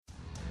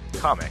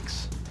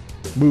Comics.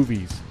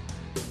 Movies.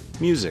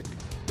 Music.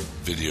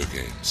 Video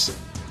games.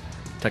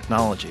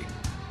 Technology.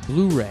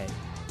 Blu-ray.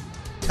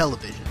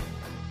 Television.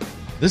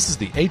 This is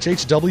the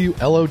HHW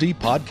LOD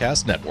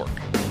Podcast Network.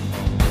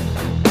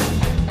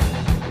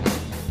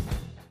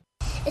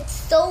 It's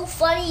so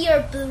funny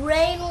your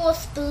brain will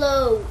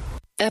explode.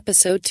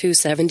 Episode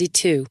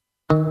 272.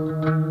 The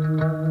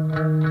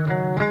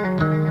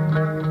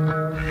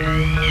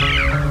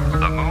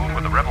moon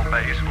with the rebel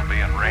base will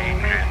be in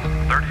range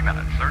in 30 minutes.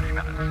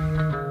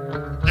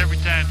 Every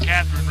time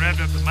Catherine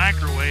revved up the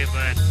microwave,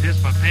 I'd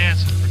piss my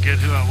pants and forget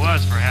who I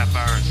was for a half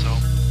hour or so.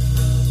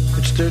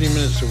 It's 30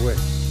 minutes away.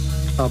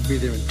 I'll be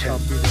there in 10.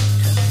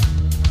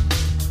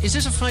 Is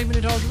this a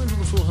 5-minute argument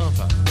or a full half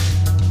hour?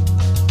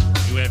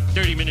 You have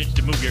 30 minutes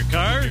to move your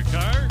car.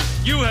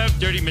 You have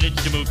 30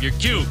 minutes to move your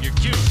cube.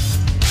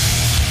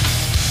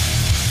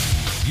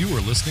 You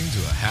are listening to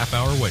a half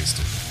hour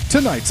wasted.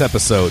 Tonight's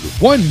episode,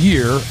 1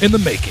 year in the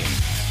making.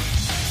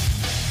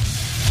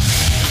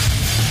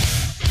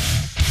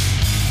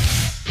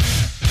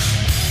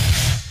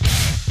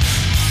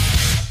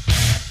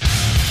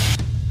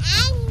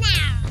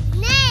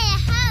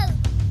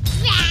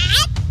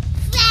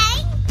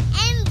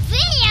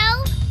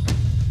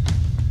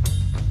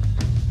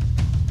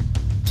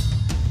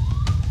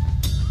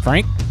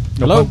 Frank?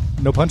 No Hello?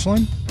 no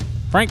punchline?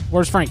 Frank?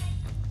 Where's Frank?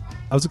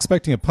 I was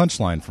expecting a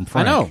punchline from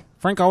Frank. I know.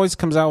 Frank always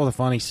comes out with a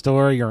funny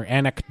story or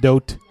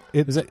anecdote.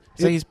 Say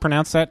he's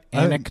pronounced that?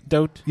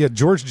 Anecdote? Yeah,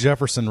 George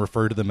Jefferson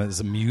referred to them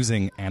as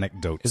amusing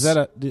anecdotes. Is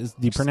that do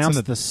you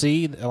pronounce the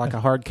C like a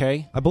hard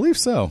K? I believe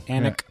so.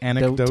 Anecdote. Yeah,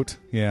 anecdote.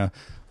 Yeah.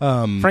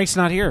 Frank's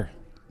not here.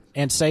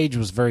 And Sage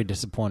was very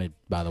disappointed,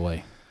 by the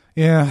way.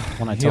 Yeah,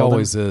 when I he told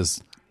always him.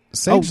 is.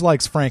 Sage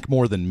likes Frank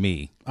more than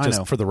me, I just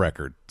know. for the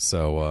record.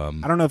 So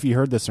I don't know if you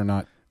heard this or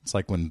not. It's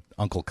like when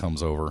Uncle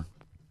comes over.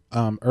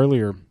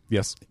 Earlier,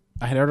 Yes.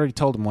 I had already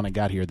told him when I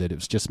got here that it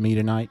was just me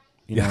tonight.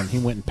 You know, and he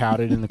went and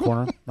pouted in the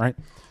corner, right?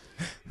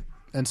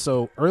 And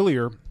so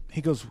earlier,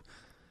 he goes,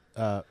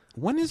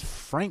 when is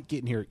Frank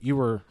getting here? You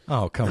were...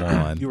 Oh, come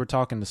on. You were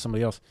talking to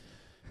somebody else.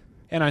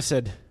 And I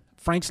said,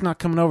 Frank's not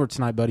coming over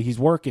tonight, buddy. He's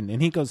working.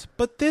 And he goes,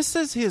 but this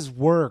is his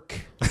work.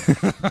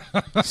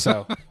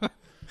 So...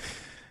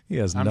 He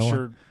has I'm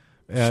sure.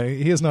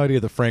 He has no idea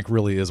that Frank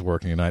really is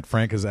working tonight.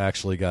 Frank has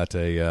actually got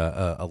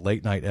a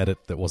late night edit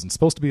that wasn't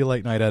supposed to be a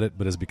late night edit,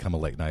 but has become a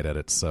late night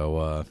edit.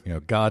 So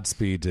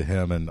Godspeed to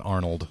him and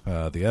Arnold,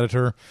 the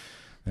editor,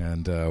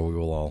 and we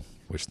will all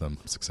wish them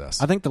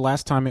success. I think the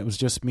last time it was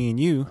just me and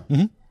you.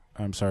 Mm-hmm.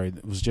 I'm sorry,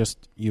 it was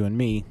just you and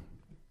me.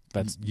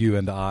 That's you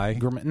and I.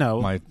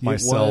 No,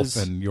 myself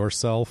and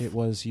yourself. It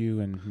was you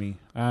and me.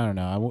 I don't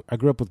know. I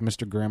grew up with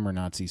Mr. Grammar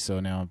Nazi,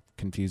 so now I've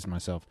confused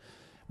myself.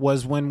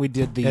 Was when we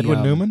did the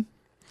Edwin Newman?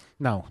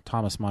 No,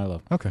 Thomas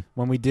Milo. Okay.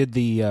 When we did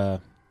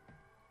the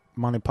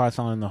Monty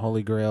Python and the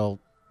Holy Grail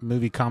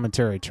movie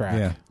commentary track.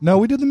 Yeah. No,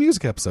 we did the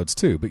music episodes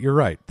too, but you're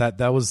right.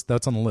 That's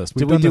on the list.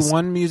 Did we do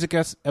one music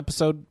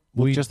episode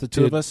with just the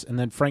two of us, and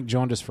then Frank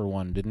joined us for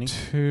one, didn't he?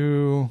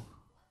 Two.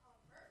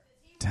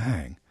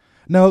 Dang.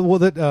 No,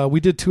 well,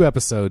 we did 2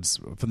 episodes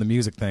for the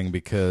music thing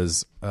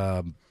because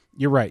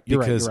you're right.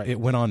 Because it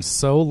went on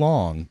so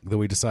long that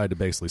we decided to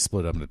basically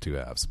split it up into 2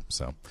 halves.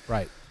 So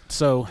right.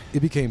 So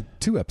it became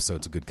 2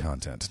 episodes of good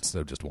content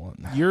instead of just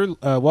 1. You're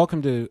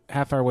welcome to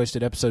Half Hour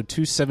Wasted, episode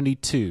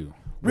 272.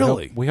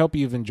 Really? We hope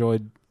you've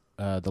enjoyed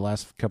the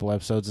last couple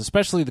episodes,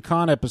 especially the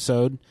con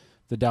episode,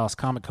 the Dallas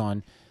Comic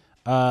Con.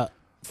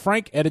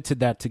 Frank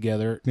edited that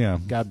together. Yeah.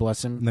 God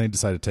bless him. And they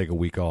decided to take a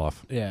week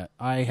off. Yeah.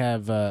 I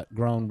have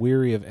grown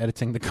weary of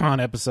editing the con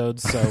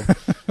episodes, so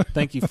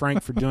thank you,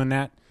 Frank, for doing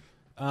that.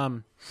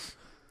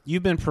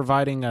 You've been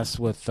providing us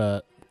with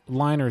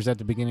liners at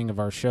the beginning of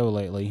our show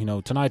lately. You know,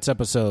 tonight's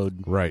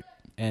episode. Right.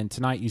 And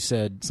tonight you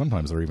said...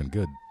 Sometimes they're even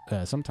good.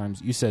 Sometimes.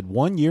 You said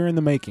 1 year in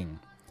the making.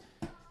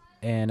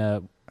 And I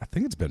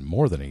think it's been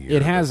more than a year.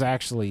 It has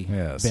actually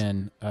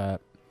been.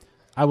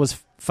 I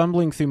was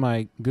fumbling through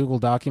my Google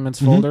Documents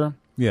folder.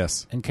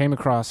 Yes. And came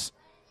across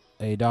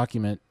a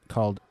document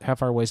called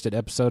Half Hour Wasted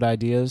Episode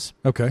Ideas.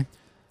 Okay.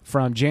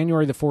 From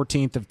January the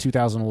 14th of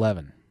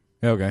 2011.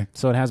 Okay.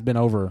 So it has been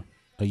over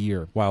a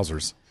year.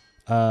 Wowzers.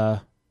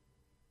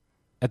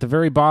 At the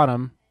very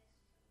bottom,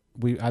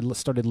 I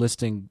started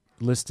listing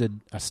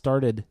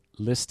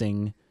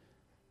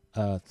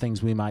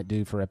things we might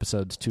do for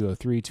episodes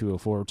 203,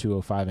 204,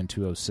 205, and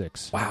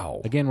 206.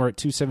 Wow. Again, we're at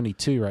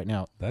 272 right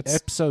now.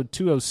 Episode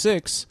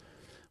 206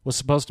 was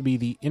supposed to be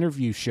the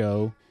interview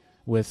show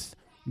with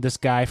this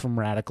guy from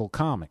Radical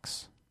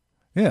Comics.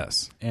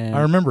 Yes. And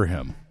I remember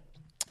him.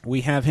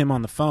 We have him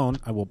on the phone.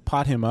 I will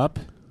pot him up.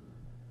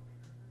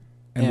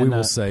 And we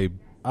will say...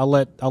 I'll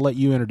let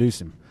you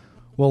introduce him.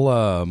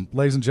 Well,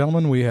 ladies and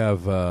gentlemen, we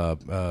have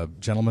a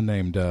gentleman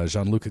named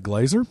Gianluca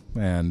Glazer,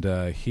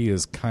 and he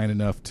is kind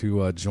enough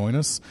to join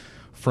us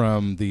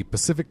from the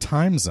Pacific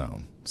time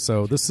zone.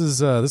 So this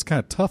is kind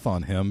of tough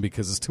on him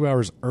because it's 2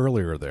 hours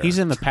earlier there. He's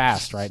in the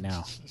past right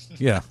now.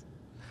 Yeah.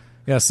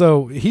 Yeah,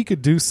 so he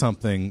could do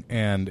something,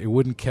 and it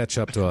wouldn't catch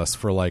up to us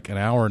for like an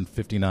hour and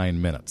 59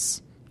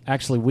 minutes.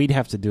 Actually, we'd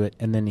have to do it,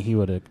 and then he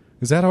would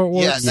Is that how it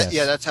works? Yeah,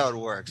 Yes. that's how it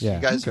works. Yeah.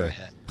 You guys are Okay.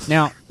 ahead.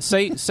 Now,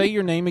 say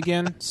your name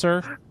again,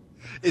 sir.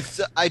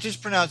 It's I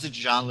just pronounce it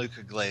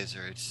Gianluca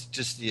Glazer. It's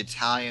just the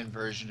Italian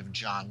version of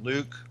John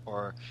Luc,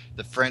 or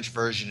the French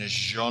version is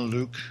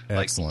Jean-Luc, like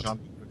Excellent.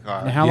 Jean-Luc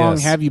Picard. Now, how long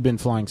Yes. have you been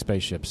flying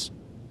spaceships?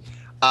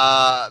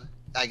 I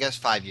guess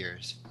 5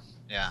 years.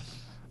 Yeah.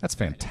 That's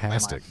My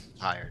fantastic. mind's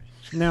tired.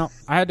 Now,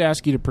 I had to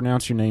ask you to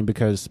pronounce your name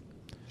because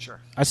Sure.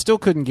 I still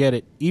couldn't get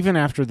it, even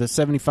after the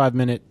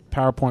 75-minute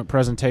PowerPoint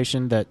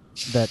presentation that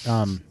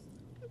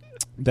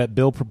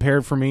Bill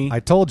prepared for me. I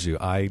told you,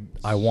 I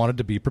wanted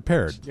to be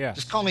prepared. yeah,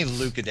 Just call me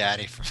Luca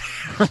Daddy for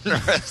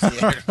the rest of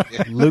the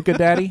interview. Luca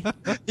Daddy.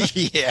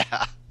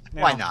 Yeah.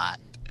 Why not?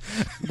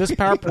 This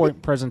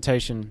PowerPoint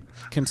presentation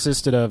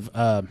consisted of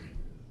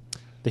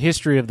the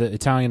history of the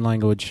Italian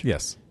language.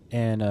 Yes.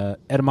 And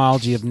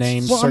etymology of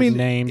names, Well, I certain mean,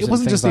 names. it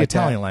wasn't and just things the like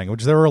Italian that.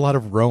 language. There were a lot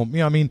of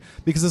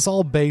because it's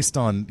all based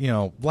on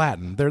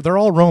Latin. They're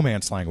all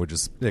Romance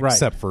languages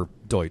except for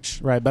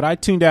Deutsch. Right, but I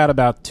tuned out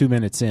about 2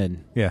 minutes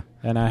in. Yeah,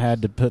 And I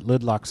had to put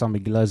lid locks on my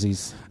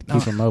gluzzies to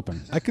keep them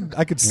open. I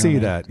could see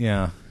that.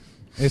 Yeah,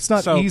 it's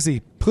not So-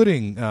 easy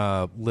putting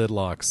lid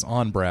locks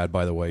on Brad.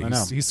 By the way, I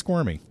know. he's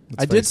squirmy.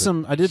 I did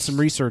some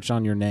research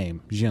on your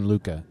name,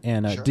 Gianluca,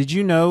 and Sure. did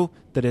you know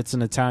that it's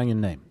an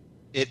Italian name?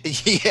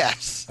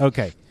 Yes.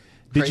 Okay.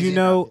 Did Crazy you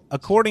know, enough.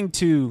 according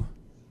to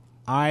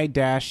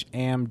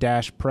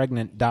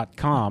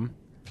I-am-pregnant.com,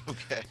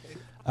 Okay.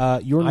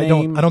 your I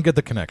name... don't get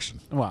the connection.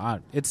 Well,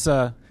 it's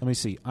let me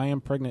see. I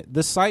am pregnant.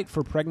 The site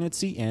for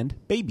pregnancy and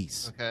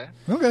babies. Okay.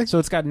 Okay, So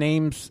it's got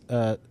names,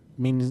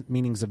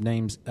 meanings of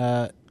names.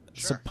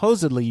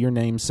 Supposedly, your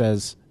name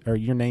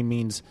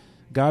means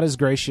God is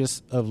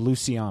gracious of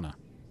Luciana,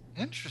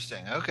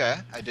 Interesting. Okay.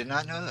 I did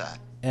not know that.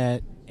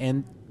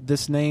 and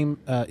this name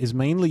is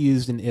mainly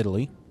used in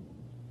Italy,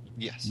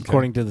 Yes.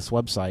 according to this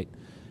website.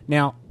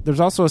 Now, there's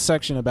also a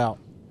section about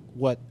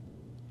what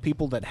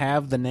people that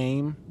have the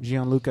name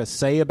Gianluca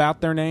say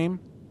about their name,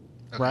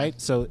 right?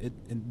 So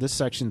this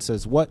section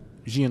says what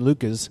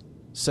Gianlucas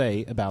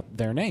say about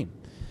their name.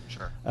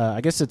 Sure. I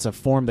guess it's a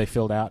form they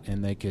filled out,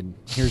 and they can.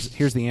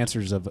 Here's the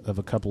answers of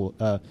a couple.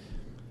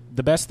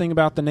 The best thing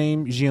about the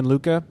name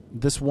Gianluca,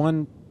 this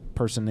one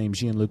person named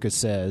Gianluca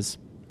says,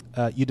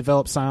 you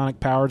develop psionic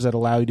powers that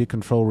allow you to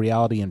control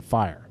reality and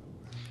fire.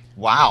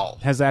 Wow.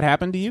 Has that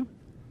happened to you?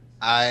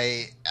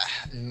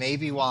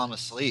 Maybe while I'm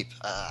asleep.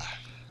 I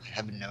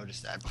haven't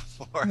noticed that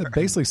before. it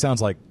basically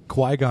sounds like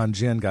Qui-Gon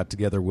Jinn got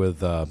together with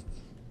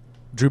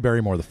Drew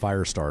Barrymore, the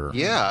Firestarter.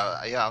 Yeah.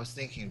 I was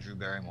thinking Drew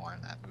Barrymore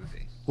in that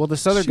movie. Well,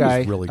 this other She was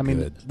guy, really I mean,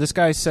 good. this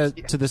guy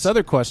said to this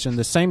other question,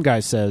 the same guy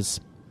says,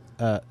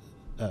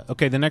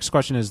 okay, the next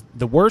question is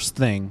the worst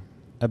thing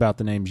about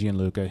the name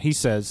Gianluca. He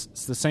says,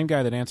 it's the same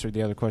guy that answered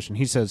the other question.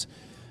 He says,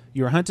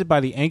 you are hunted by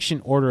the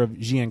ancient order of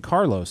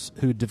Giancarlos,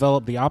 who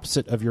developed the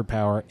opposite of your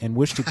power and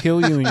wish to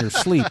kill you in your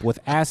sleep with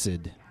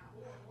acid.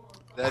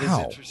 That is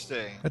Wow.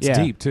 interesting. That's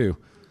Yeah. deep too.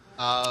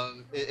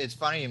 It's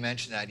funny you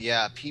mention that.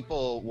 Yeah,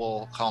 people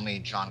will call me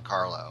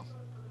Giancarlo.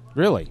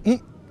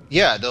 Really?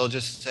 Yeah, they'll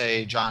just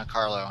say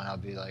Giancarlo, and I'll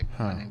be like,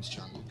 my name's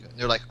Gianluca. And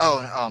they're like, oh,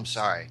 I'm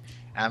sorry.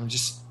 And I'm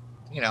just,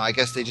 I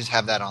guess they just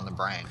have that on the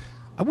brain.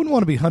 I wouldn't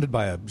want to be hunted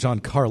by a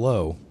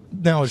Giancarlo.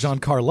 Now a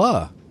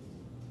Giancarla.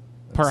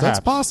 Perhaps. That's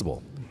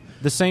possible.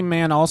 The same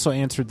man also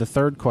answered the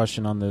third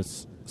question on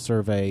this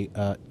survey.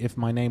 If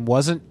my name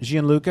wasn't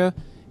Gianluca,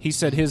 he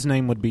said his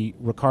name would be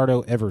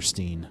Ricardo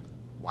Everstein.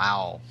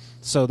 Wow.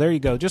 So there you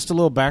go. Just a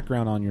little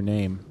background on your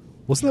name.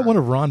 Wasn't that one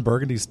of Ron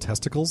Burgundy's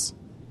testicles?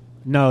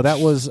 No, that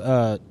was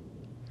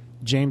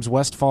James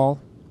Westfall.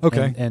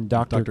 Okay. And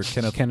Dr.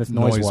 Kenneth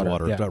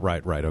Noisewater. Yeah.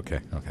 Right. Okay.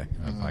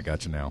 I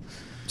got you now.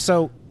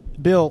 So,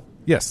 Bill,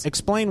 Yes.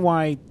 explain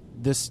why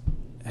this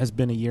has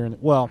been a year.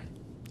 Well,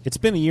 it's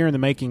been a year in the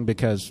making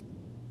because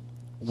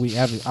we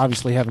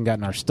obviously haven't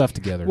gotten our stuff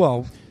together.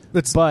 Well,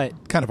 it's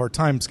But- kind of our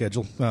time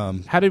schedule.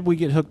 How did we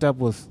get hooked up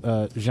with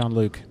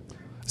Jean-Luc?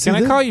 See, Can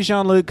I this- call you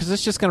Jean-Luc? Because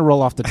it's just going to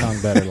roll off the tongue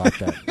better like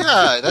that.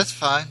 Yeah, that's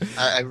fine.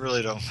 I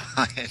really don't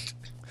mind.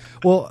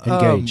 Well,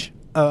 Engage.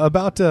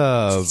 About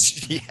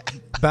Yeah.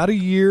 about a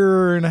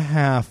year and a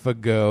half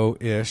ago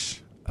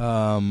ish,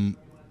 and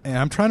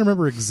I'm trying to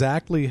remember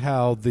exactly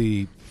how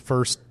the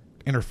first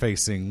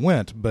interfacing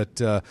went, but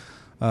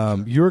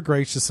you were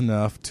gracious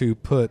enough to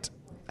put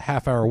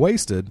Half Hour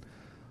Wasted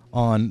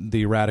on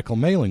the Radical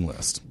mailing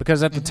list.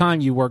 Because at the time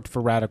you worked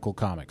for Radical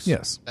Comics.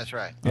 Yes. That's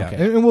right. Yeah,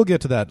 Okay. and we'll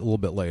get to that a little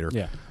bit later.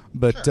 Yeah.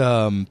 But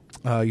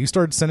you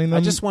started sending them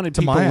I just wanted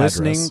to people my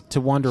listening address.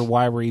 to wonder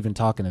why we're even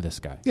talking to this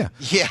guy. Yeah.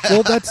 Yeah.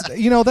 Well,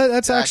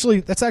 that's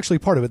actually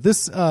part of it.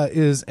 This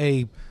is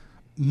a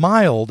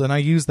mild, and I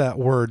use that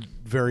word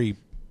very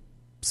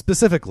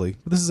specifically.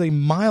 This is a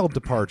mild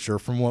departure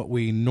from what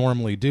we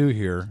normally do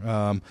here.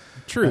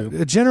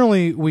 True.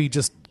 Generally, we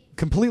just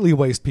completely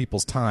waste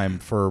people's time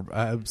for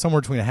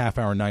somewhere between a half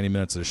hour and 90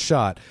 minutes a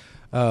shot.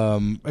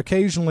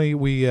 Occasionally,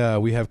 we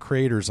have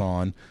creators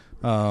on.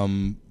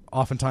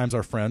 Oftentimes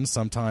our friends,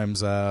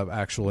 sometimes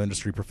actual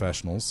industry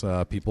professionals.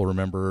 People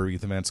remember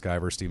Ethan Van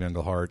Sciver, Steve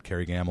Englehart,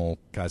 Kerry Gamble,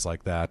 guys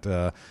like that.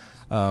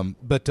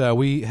 But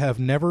we have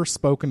never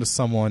spoken to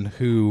someone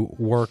who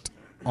worked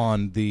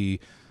on the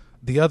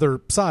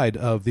other side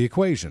of the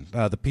equation,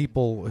 the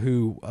people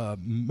who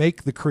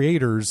make the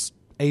creators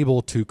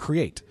able to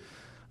create,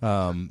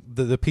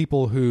 the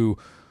people who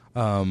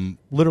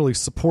literally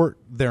support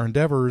their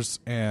endeavors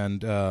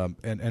and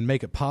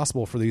make it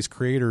possible for these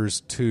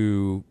creators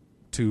to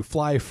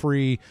fly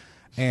free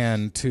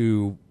and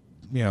to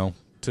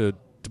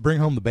bring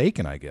home the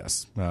bacon, I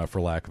guess, for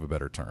lack of a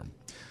better term.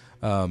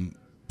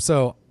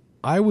 So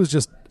I was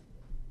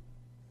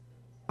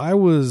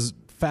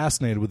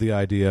fascinated with the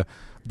idea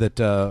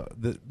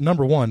that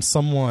number one,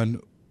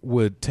 someone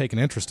would take an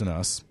interest in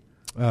us,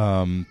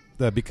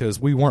 because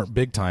we weren't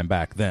big time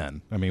back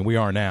then. I mean, we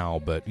are now,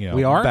 but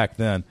we are back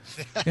then.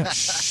 Yeah,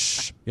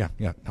 shh. Yeah.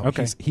 No,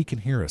 okay. He can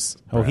hear us.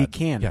 Brad. Oh, he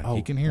can. Yeah,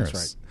 he can hear that's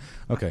us.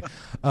 Right. Okay.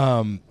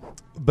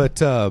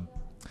 But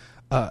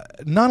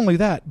not only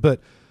that,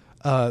 but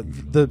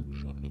the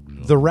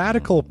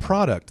radical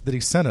product that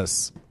he sent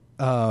us.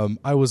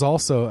 I was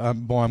also.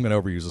 I'm going to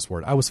overuse this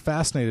word. I was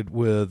fascinated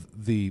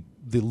with the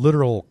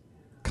literal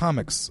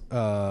comics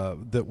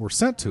that were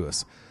sent to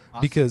us,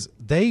 awesome, because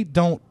they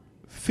don't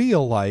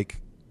feel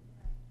like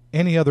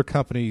any other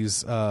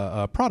company's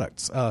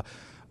products.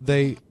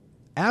 They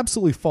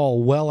absolutely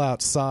fall well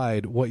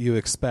outside what you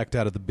expect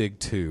out of the big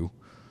two,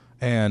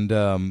 and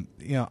I'm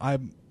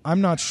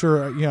not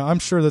sure. I'm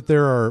sure that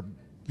there are.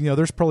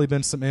 There's probably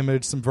been some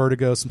Image, some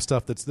Vertigo, some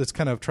stuff that's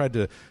kind of tried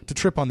to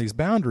trip on these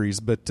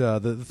boundaries. But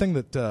the thing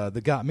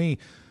that got me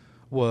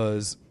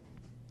was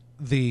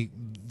the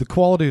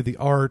quality of the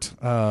art,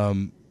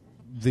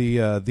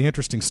 the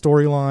interesting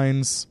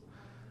storylines,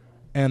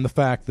 and the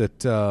fact that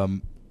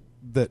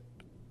that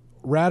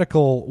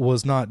Radical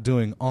was not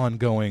doing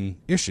ongoing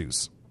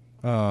issues.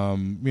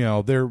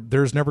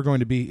 There's never going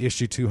to be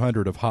issue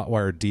 200 of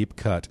Hotwire Deep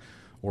Cut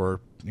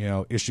or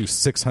issue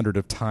 600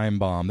 of Time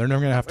Bomb. They're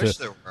never going to have to. Wish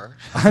there were.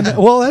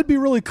 Well, that'd be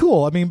really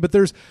cool. I mean, but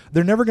they're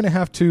never going to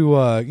have to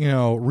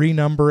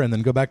renumber and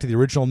then go back to the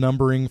original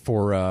numbering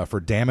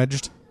for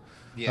Damaged,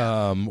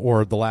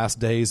 or The Last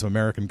Days of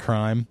American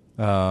Crime,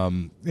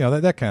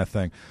 that kind of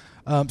thing.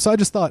 So I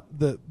just thought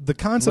the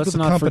concept of the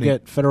company. Let's not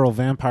forget Federal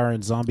Vampire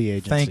and Zombie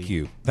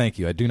Agency. Thank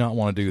you. I do not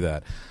want to do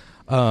that.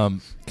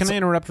 Can I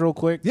interrupt real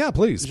quick? Yeah,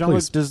 please.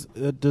 Jean-Luc,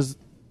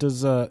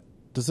 does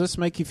this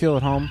make you feel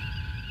at home?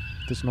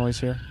 This noise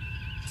here?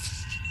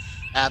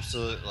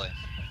 Absolutely.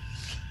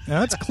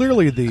 Now, that's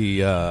clearly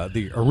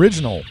the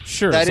original.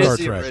 Sure, that Star is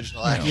the Trek.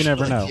 original. Actually. You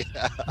never know.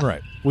 Yeah.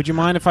 Right. Would you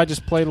mind if I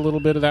just played a little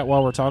bit of that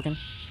while we're talking?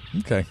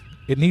 Okay.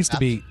 It needs to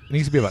be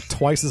about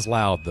twice as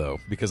loud though,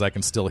 because I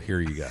can still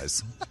hear you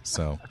guys.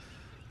 So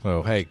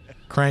hey,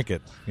 crank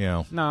it.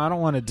 No, I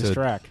don't want to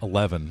distract.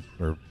 11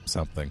 or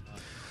something.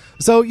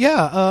 So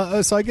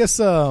yeah. So I guess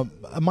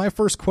my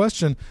first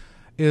question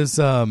is.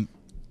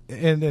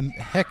 And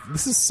heck,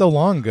 this is so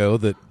long ago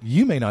that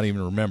you may not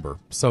even remember.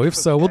 So if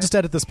so, we'll just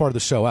edit this part of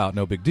the show out.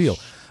 No big deal.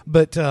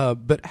 But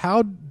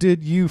how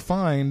did you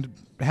find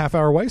Half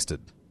Hour Wasted?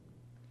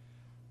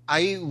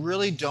 I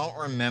really don't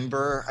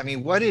remember. I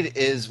mean, what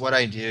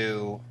I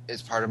do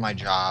as part of my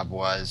job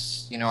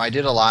was, I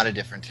did a lot of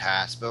different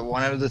tasks, but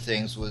one of the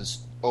things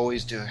was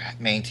always to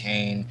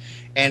maintain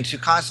and to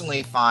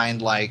constantly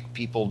find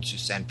people to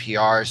send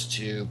PRs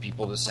to,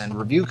 people to send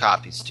review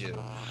copies to.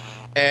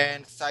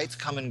 And sites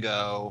come and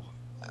go,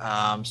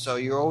 so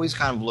you're always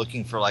kind of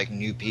looking for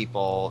new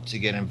people to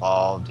get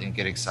involved and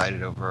get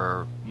excited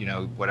over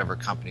whatever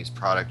company's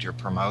product you're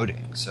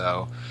promoting.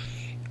 So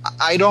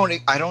I don't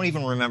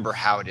even remember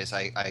how it is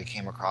I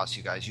came across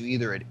you guys. You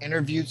either had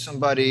interviewed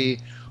somebody,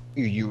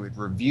 you had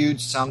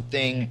reviewed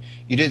something,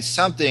 you did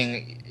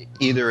something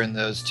either in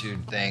those two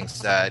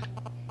things that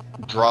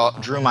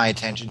drew my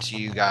attention to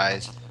you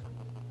guys.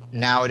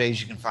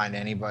 Nowadays you can find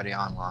anybody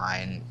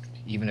online.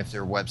 Even if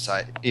their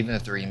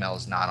email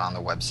is not on the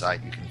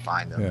website, you can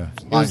find them.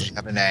 As long as you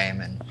have a name.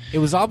 And it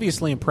was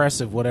obviously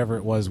impressive, whatever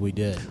it was we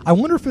did. I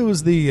wonder if it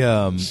was the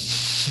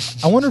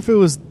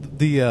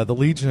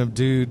Legion of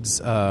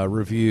Dudes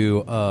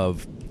review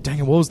of. Dang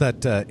it! What was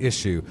that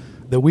issue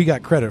that we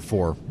got credit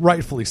for?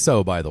 Rightfully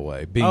so, by the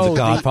way, being the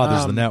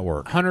Godfathers of the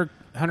network. Hunter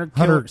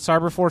Killer,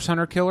 Cyberforce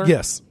Hunter Killer.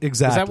 Yes,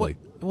 exactly.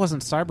 It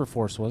wasn't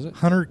Cyberforce, was it?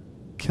 Hunter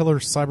Killer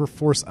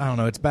Cyberforce. I don't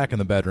know. It's back in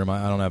the bedroom.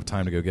 I don't have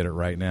time to go get it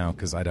right now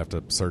because I'd have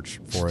to search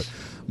for it.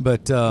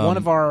 But one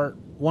of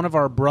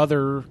our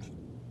brother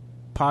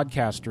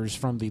podcasters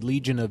from the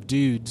Legion of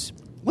Dudes.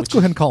 Let's go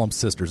ahead and call them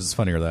sisters. It's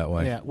funnier that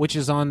way. Yeah, which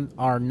is on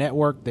our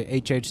network, the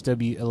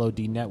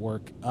HHWLOD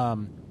network.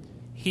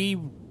 He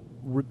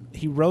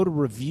wrote a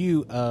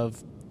review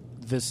of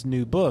this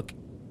new book.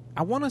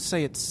 I want to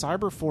say it's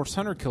Cyberforce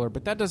Hunter Killer,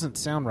 but that doesn't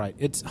sound right.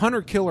 It's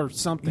Hunter Killer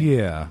something.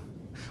 Yeah.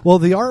 Well,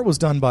 the art was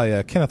done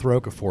by Kenneth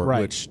Rocafort,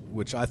 right,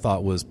 which I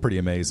thought was pretty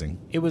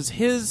amazing. It was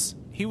his.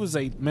 He was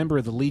a member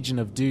of the Legion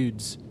of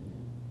Dudes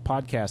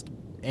podcast,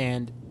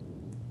 and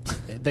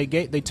they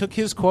took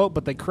his quote,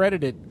 but they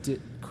credited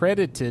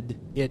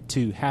it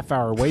to Half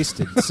Hour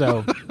Wasted,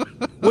 so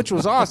which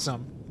was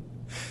awesome.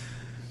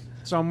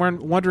 So I'm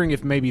wondering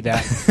if maybe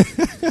that.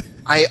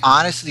 I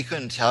honestly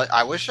couldn't tell.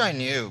 I wish I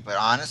knew, but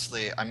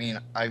honestly, I mean,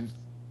 I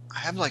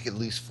have like at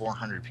least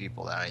 400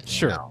 people that I email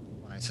Sure.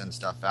 when I send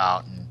stuff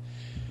out, and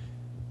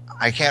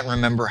I can't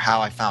remember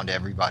how I found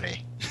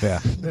everybody. Yeah,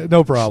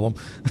 no problem.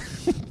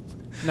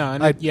 No,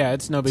 and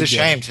it's no big It's a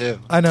deal. shame too.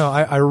 I know.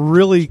 I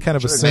really kind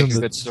of It would assumed make a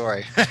that good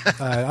story.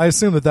 I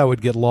assumed that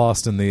would get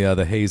lost in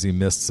the hazy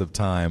mists of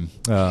time.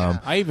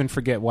 I even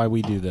forget why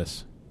we do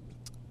this.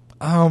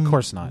 Of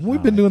course not.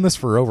 We've been doing this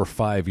for over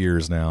 5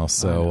 years now,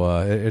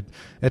 so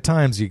at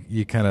times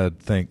you kind of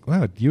think,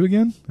 "Wow, you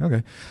again?"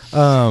 Okay.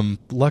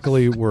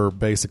 Luckily, we're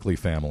basically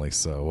family,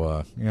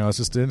 so it's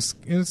just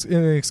it's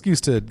an excuse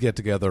to get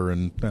together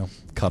and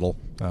cuddle.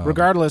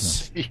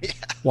 Regardless,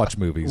 watch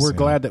movies. we're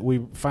glad that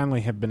we finally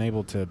have been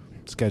able to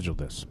schedule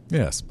this.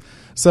 Yes.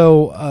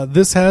 So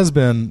this has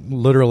been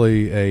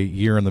literally a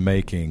year in the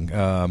making.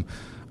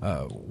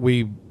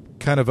 We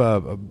kind of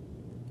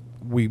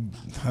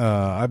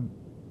I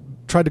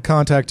tried to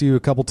contact you a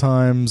couple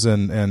times,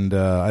 and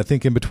I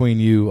think in between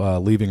you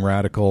leaving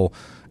Radical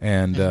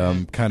and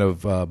kind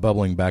of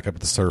bubbling back up to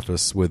the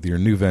surface with your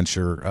new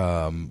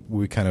venture,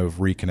 we kind of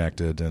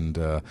reconnected and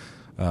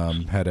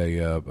had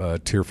a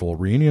tearful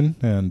reunion,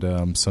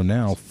 and so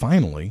now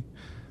finally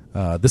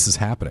this is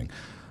happening.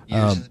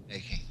 Years in the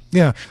making.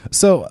 Yeah.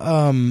 So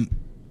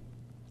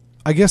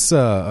I guess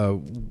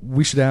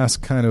we should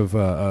ask kind of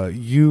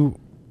you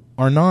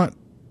are not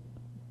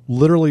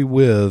literally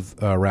with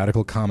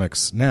Radical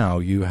Comics now.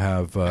 You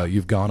have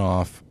you've gone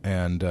off,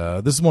 and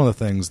this is one of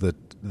the things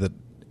that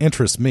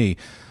interests me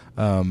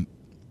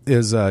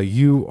is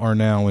you are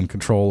now in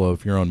control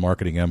of your own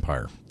marketing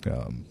empire.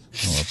 Well,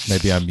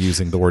 maybe I'm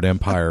using the word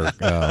empire,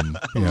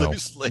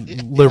 Loosely,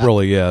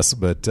 liberally, yes,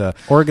 but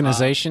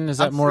Organization, is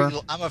that more?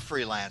 I'm a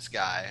freelance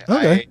guy.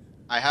 Okay.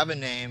 I have a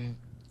name.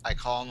 I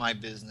call my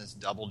business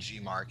Double G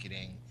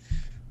Marketing.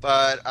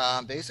 But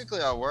basically,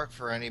 I work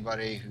for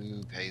anybody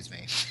who pays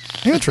me.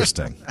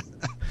 Interesting.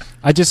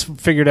 I just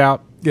figured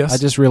out. Yes. I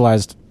just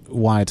realized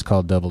why it's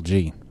called Double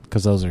G,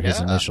 because those are his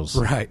initials.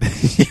 Right.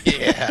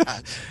 Yeah.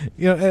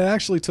 It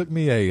actually took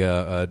me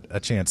a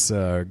chance.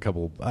 I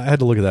had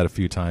to look at that a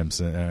few times,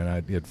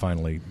 and it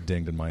finally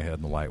dinged in my head,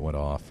 and the light went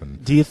off.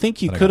 And Do you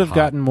think you then I could got have hot.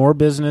 gotten more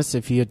business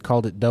if you had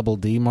called it Double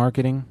D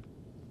Marketing?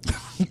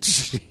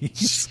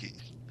 Jeez.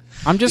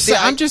 I'm just See,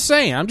 I'm just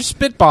saying. I'm just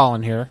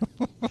spitballing here.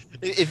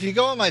 If you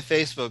go on my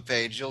Facebook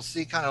page, you'll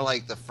see kind of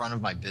like the front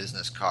of my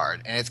business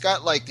card, and it's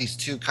got like these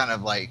two kind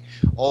of like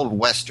old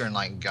Western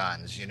like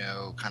guns,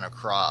 kind of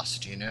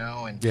crossed,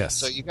 and Yes.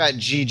 So you got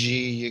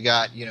GG, you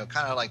got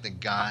kind of like the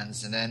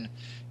guns, and then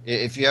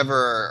if you ever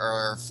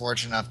are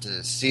fortunate enough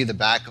to see the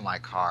back of my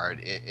card,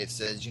 it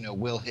says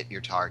will hit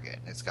your target.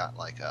 It's got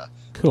like a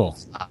Cool.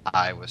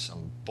 eye with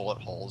some bullet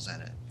holes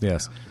in it.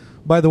 Yes.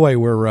 By the way,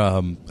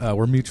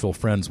 we're mutual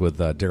friends with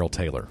Daryl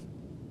Taylor.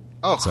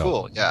 Oh, So,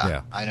 cool! Yeah,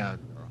 yeah. I know.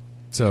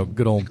 So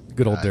good old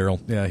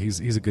Daryl. Yeah, he's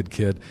a good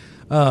kid.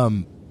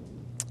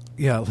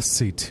 Yeah, let's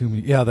see.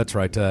 Yeah, that's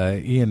right.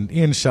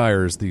 Ian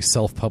Shires, the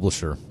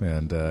self-publisher,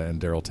 and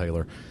Daryl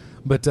Taylor.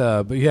 But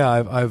yeah,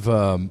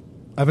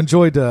 I've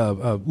enjoyed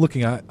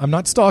looking at. I'm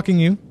not stalking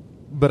you,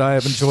 but I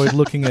have enjoyed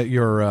looking at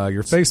your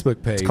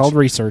Facebook page. It's called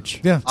research.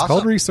 Yeah, it's Awesome.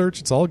 called research.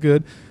 It's all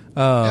good.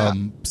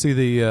 See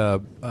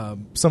the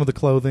some of the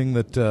clothing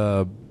that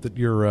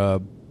your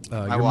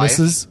wife?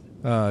 missus.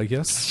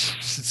 Yes.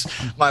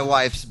 It's my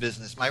wife's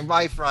business. My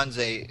wife runs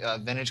a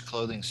vintage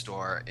clothing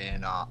store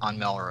on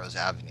Melrose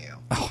Avenue.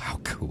 Oh, how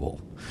cool!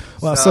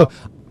 Well, so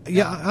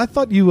yeah, I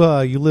thought you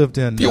lived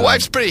in. Your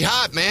wife's pretty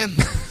hot, man.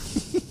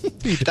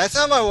 That's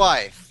not my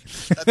wife.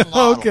 That's a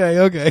model.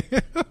 Okay.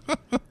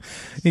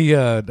 He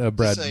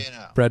Brad. so you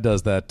know. Brad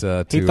does that.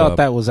 To, He thought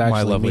that was My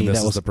actually Lovely me. That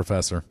Mrs. was- the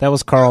Professor. That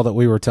was Carl that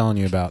we were telling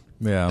you about.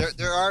 Yeah.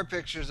 There are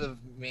pictures of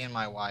me and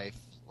my wife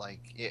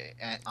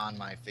on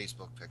my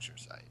Facebook picture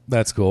site.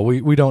 That's cool.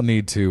 We don't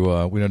need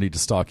to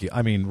stalk you.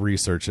 I mean,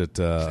 research it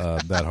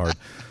that hard.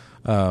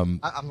 I'm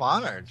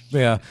honored.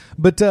 Yeah,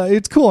 but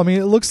it's cool. I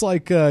mean, it looks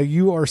like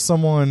you are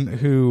someone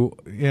who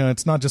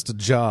it's not just a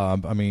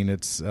job. I mean,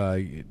 it's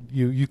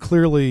you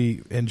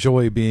clearly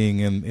enjoy being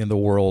in the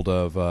world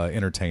of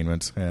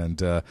entertainment. And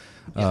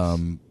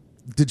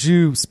did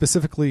you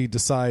specifically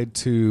decide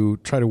to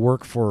try to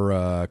work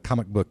for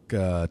comic book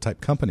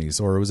type companies,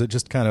 or was it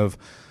just kind of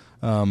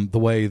the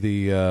way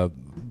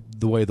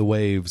the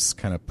waves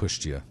kind of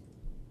pushed you?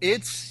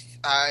 It's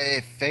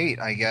fate,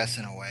 I guess,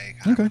 in a way,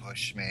 kind of Okay.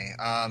 pushed me.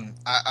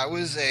 I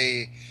was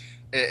a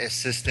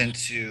assistant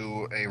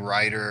to a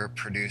writer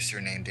producer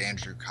named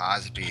Andrew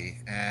Cosby,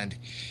 and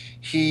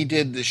he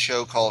did the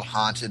show called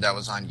Haunted that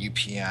was on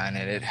UPN,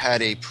 and it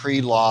had a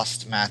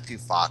pre-Lost Matthew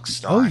Fox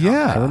star. Oh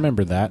yeah, I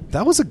remember that.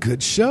 That was a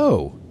good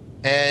show.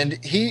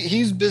 And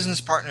he's business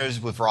partners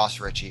with Ross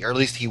Ritchie, or at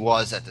least he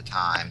was at the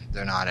time.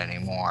 They're not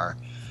anymore.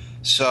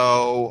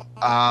 So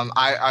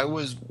I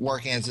was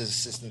working as an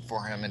assistant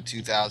for him in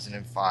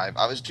 2005.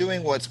 I was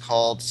doing what's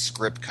called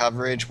script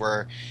coverage,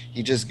 where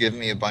he just give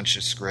me a bunch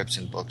of scripts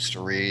and books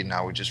to read, and I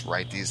would just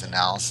write these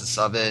analysis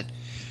of it.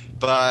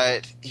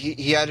 But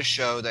he had a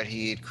show that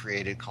he had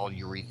created called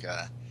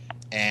Eureka,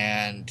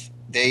 and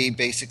they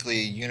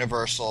basically,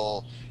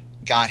 Universal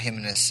got him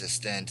an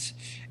assistant,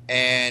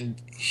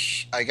 and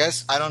I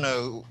guess, I don't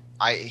know,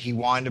 he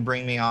wanted to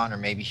bring me on, or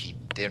maybe he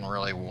didn't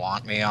really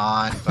want me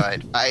on,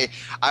 but I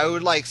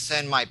would like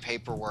send my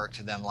paperwork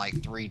to them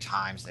like 3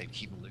 times. They'd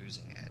keep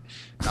losing it.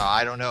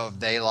 I don't know if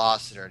they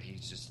lost it or he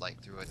just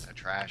like threw it in the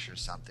trash or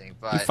something.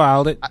 But You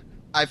filed it.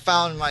 I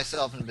found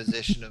myself in a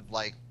position of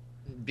like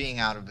being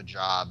out of a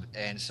job,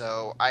 and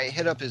so I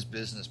hit up his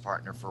business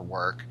partner for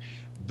work.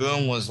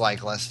 Boom was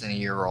like less than a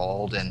year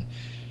old, and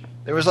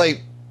there was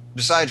like,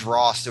 besides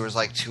Ross, there was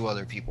like 2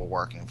 other people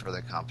working for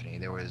the company.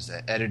 There was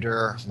the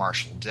editor,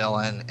 Marshall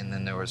Dillon, and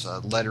then there was a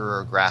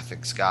letterer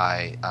graphics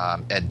guy,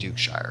 Ed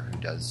Dukeshire,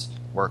 who does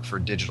work for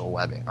Digital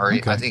Webbing, or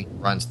I think he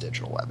runs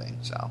Digital Webbing.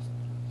 So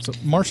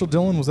Marshall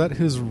Dillon, was that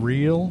his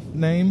real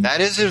name?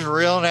 that is his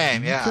real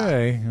name. Yeah.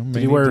 Okay.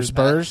 Did he wear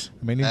Spurs?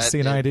 I may need to see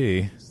an That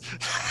ID.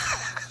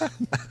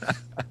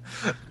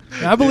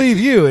 I believe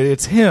you.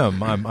 It's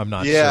him. I'm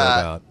not sure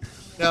about.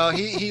 No,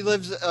 he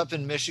lives up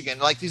in Michigan.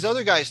 Like these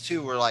other guys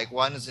too were like,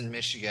 one is in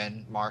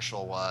Michigan,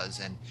 Marshall was,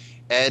 and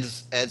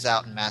Ed's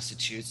out in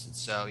Massachusetts.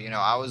 So, you know,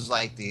 I was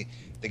like the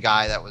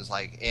guy that was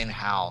like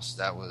in-house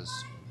that was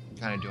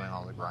kind of doing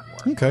all the grunt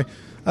work. Okay.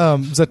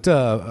 Was that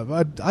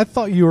I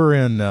thought you were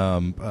in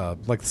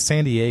like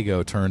San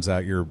Diego. Turns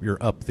out you're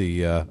up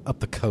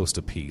the coast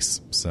a piece.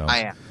 So I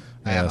am.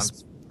 Yes.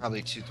 I'm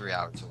probably 2-3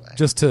 hours away.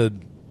 Just to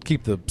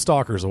keep the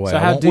stalkers away. So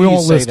how do we you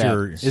won't say list that?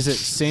 Is it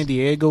San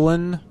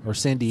Diegoan or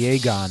San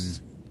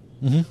Diegon?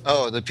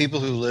 Oh, the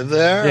people who live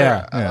there?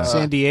 Yeah.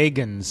 San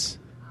Diegans.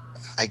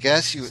 I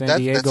guess San that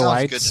sounds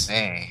Diegoites. good to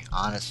me,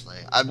 honestly.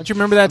 Don't you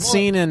remember that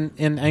scene in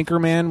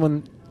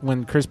Anchorman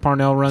when Chris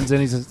Parnell runs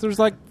in? He says, "There's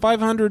like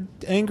 500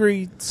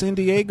 angry San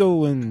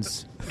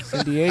Diegoans,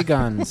 San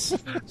Diegans,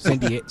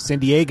 San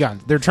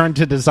Diegans." They're trying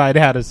to decide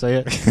how to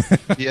say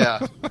it.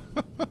 Yeah.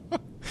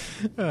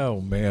 Oh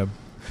man.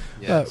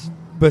 Yes.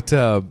 But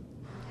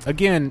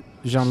again,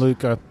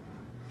 Gianluca,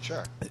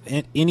 Sure.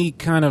 any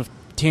kind of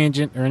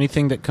tangent or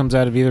anything that comes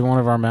out of either one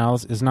of our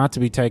mouths is not to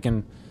be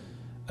taken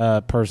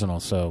personal.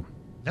 So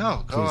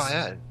No, go Please.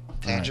 ahead.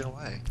 Tangent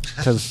away.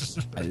 because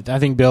I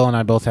think Bill and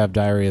I both have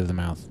diarrhea of the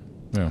mouth.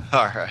 yeah,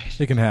 All right.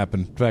 it can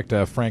happen. In fact,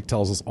 Frank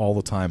tells us all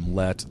the time,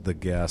 let the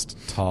guest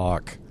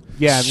talk.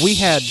 Yeah, we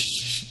had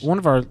one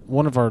of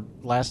our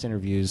last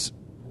interviews.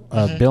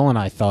 Bill and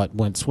I thought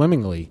went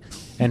swimmingly,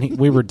 and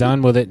we were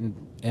done with it.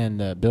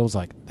 And Bill's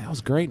like, "That was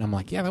great," and I'm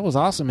like, "Yeah, that was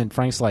awesome." And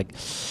Frank's like,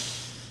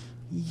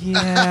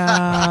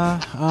 "Yeah,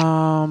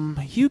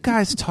 you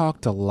guys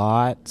talked a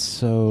lot,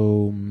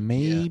 so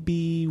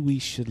maybe we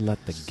should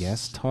let the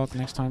guest talk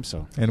next time."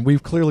 So, And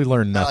we've clearly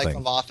learned I like nothing.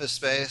 from Office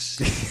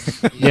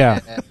Space.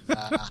 Yeah.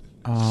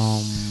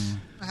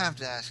 I have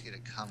to ask you to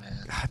come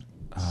in.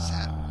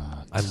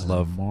 I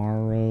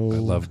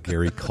love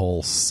Gary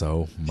Cole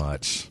so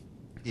much.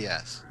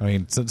 Yes. I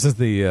mean, since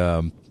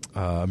the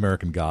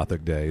American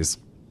Gothic days.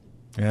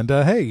 And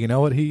hey, you know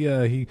what?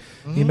 He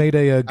made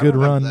a good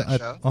run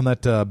on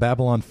that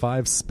Babylon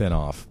 5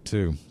 spinoff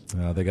too.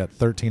 They got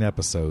 13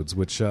 episodes,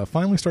 which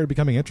finally started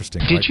becoming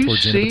interesting. Did you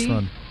towards the end of its see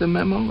run. the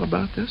memo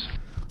about this?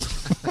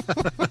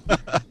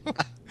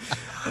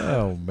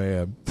 Oh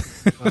man.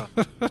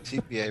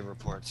 TPA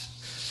reports.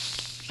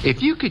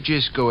 If you could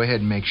just go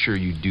ahead and make sure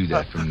you do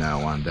that from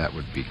now on, that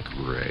would be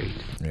great.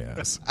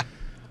 Yes.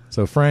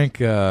 So Frank,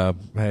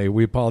 hey,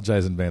 we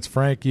apologize in advance.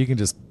 Frank, you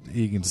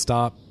can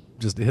stop.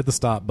 Just hit the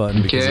stop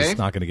button because Okay. it's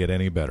not going to get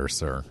any better,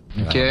 sir.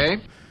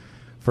 Okay.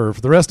 For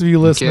the rest of you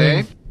listening,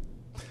 Okay.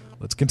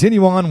 let's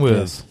continue on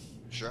with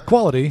Yes.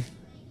 quality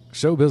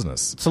show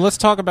business. So let's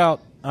talk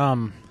about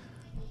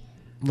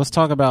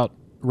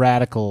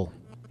Radical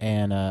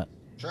and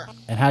Sure.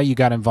 and how you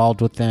got involved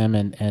with them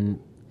and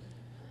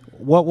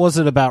what was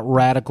it about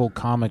Radical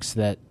Comics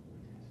that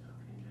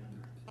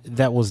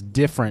was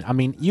different? I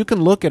mean, you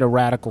can look at a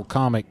Radical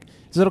comic.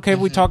 Is it okay if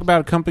we talk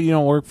about a company you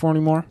don't work for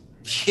anymore?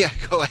 Yeah,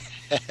 go ahead.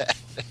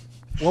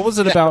 What was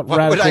it about What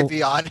Radical? would I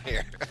be on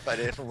here if I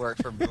didn't work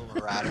for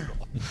Boomer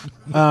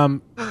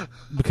Radical?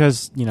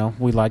 Because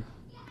we like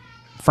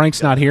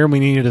Frank's not here and we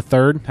needed a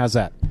third. How's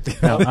that?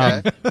 No,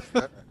 Okay.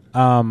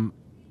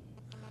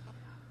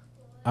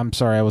 I'm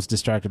sorry, I was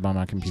distracted by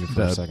my computer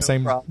for a second.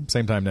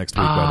 Same time next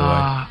week,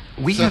 by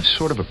We have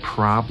sort of a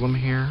problem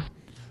here.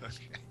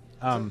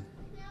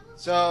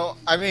 So,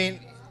 I mean,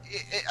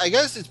 I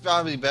guess it's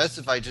probably best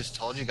if I just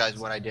told you guys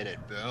what I did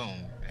at Boom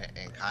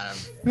and kind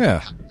of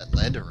Yeah. that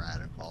led to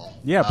Radical.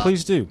 Yeah,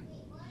 please do.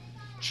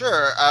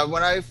 Sure.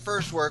 When I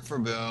first worked for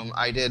Boom,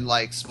 I did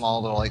like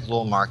small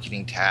little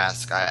marketing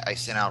tasks. I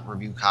sent out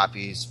review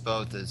copies,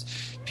 both as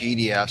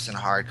PDFs and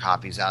hard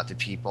copies, out to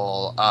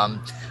people.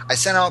 I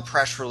sent out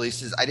press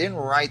releases. I didn't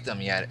write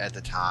them yet at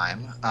the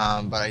time,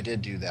 but I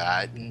did do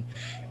that.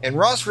 And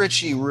Ross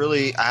Ritchie,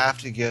 really, I have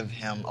to give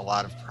him a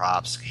lot of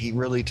props. He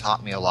really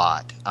taught me a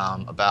lot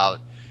about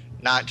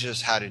not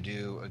just how to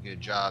do a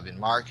good job in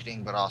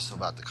marketing, but also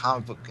about the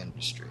comic book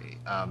industry.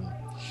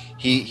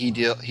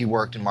 He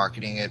worked in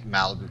marketing at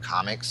Malibu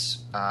Comics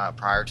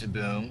prior to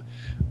Boom,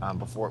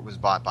 before it was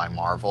bought by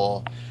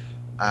Marvel.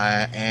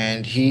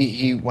 And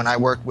he when I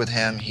worked with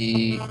him,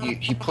 he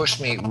pushed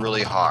me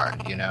really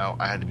hard. You know,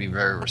 I had to be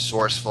very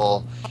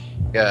resourceful.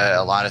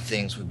 A lot of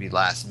things would be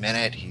last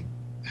minute. He'd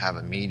have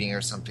a meeting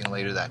or something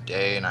later that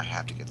day, and I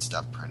have to get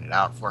stuff printed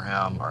out for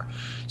him, or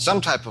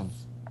some type of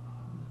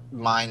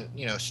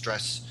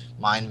stress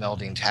mind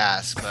melding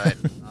task. But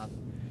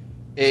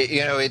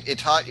it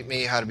taught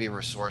me how to be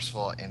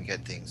resourceful and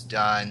get things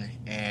done,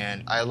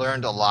 and I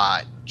learned a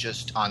lot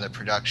just on the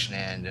production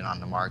end and on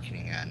the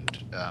marketing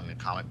end in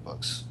comic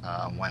books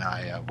when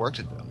I worked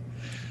at them.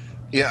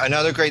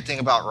 Another great thing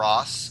about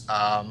Ross,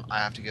 I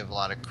have to give a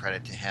lot of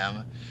credit to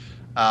him,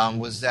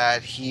 was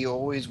that he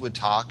always would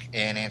talk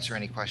and answer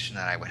any question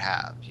that I would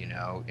have,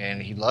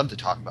 and he loved to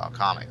talk about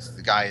comics.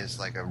 The guy is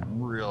like a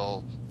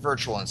real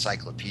virtual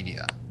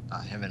encyclopedia,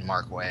 him and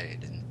Mark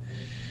Waid. And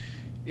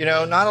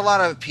not a lot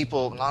of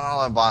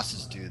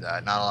bosses do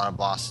that. Not a lot of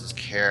bosses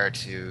care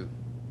to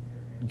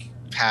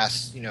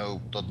pass,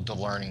 the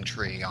learning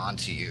tree on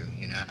to you,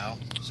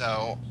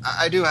 So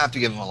I do have to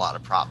give him a lot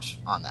of props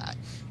on that.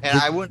 And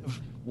I wouldn't have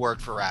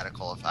worked for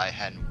Radical if I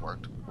hadn't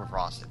worked with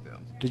Ross at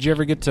Boom. Did you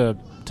ever get to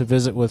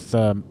visit with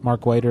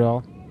Mark Waid at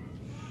all?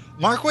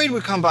 Mark Waid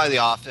would come by the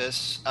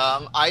office.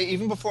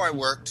 Even before I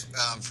worked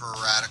for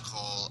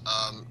Radical,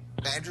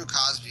 Andrew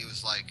Cosby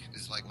is like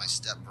my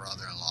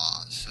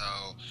step-brother-in-law. So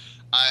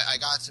I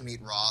got to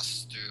meet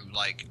Ross through,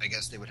 I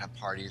guess they would have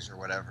parties or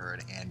whatever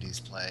at Andy's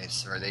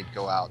place, or they'd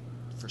go out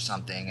for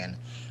something and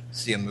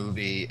see a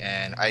movie,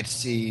 and I'd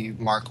see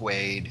Mark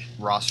Waid,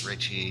 Ross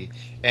Ritchie,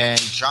 and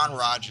John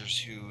Rogers,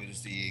 who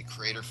is the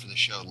creator for the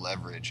show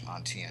Leverage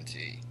on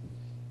TNT.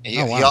 And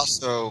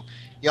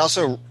he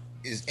also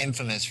is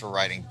infamous for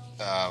writing,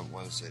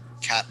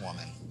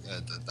 Catwoman,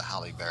 the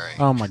Halle Berry.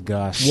 Oh my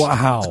gosh!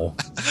 Wow.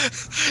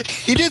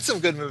 He did some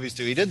good movies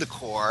too. He did The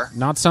Core.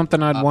 Not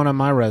something I'd want on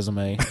my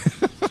resume.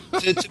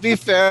 To be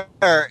fair,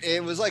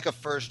 it was like a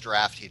first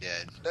draft he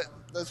did.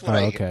 That's what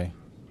okay.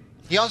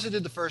 He also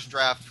did the first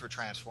draft for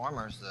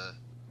Transformers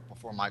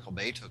before Michael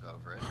Bay took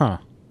over it. Huh.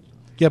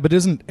 Yeah, but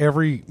isn't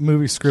every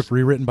movie script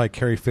rewritten by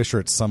Carrie Fisher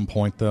at some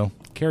point, though?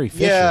 Carrie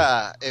Fisher?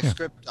 Yeah,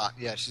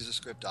 she's a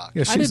script doctor.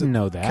 Yeah, I didn't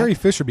know that. Carrie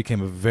Fisher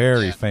became a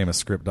very famous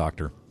script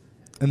doctor.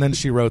 And then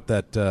she wrote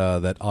that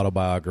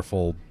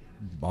autobiographical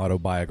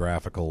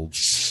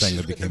thing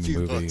that became a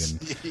movie.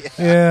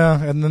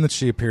 And, and then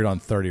she appeared on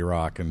 30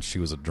 Rock, and she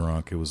was a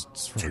drunk. It was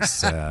really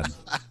sad.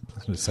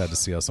 It was sad to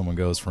see how someone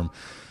goes from,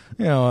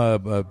 a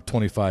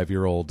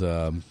 25-year-old,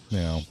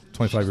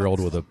 25-year-old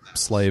with a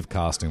slave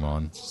costume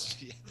on.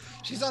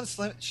 She's on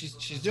Slim.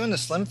 She's doing the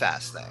Slim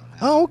Fast thing.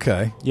 Oh,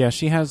 okay. Yeah,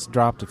 she has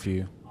dropped a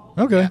few.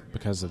 Okay.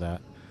 Because of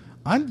that.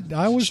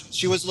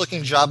 She was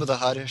looking Jabba the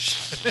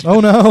Huttish.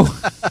 Oh no.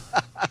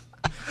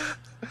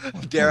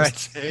 Dare I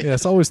say?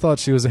 Yes, I always thought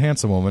she was a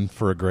handsome woman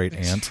for a great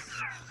aunt.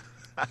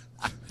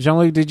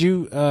 Jean-Luc, did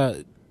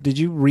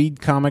you read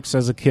comics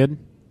as a kid?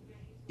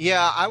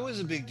 Yeah, I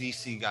was a big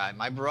DC guy.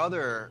 My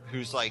brother,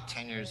 who's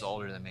 10 years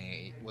older than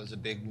me, was a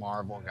big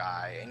Marvel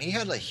guy, and he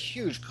had a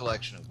huge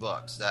collection of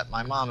books that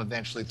my mom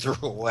eventually threw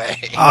away.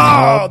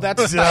 Oh,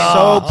 that's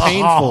so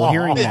painful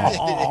hearing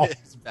that.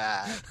 It's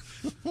bad.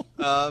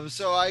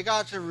 So I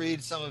got to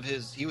read some of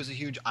his. He was a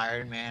huge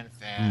Iron Man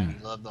fan.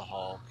 He loved the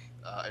Hulk.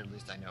 At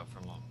least I know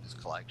from his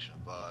collection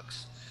of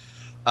books.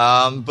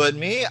 But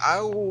me, I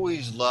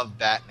always loved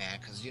Batman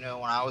because, when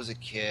I was a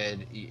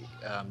kid,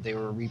 they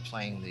were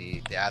replaying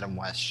the Adam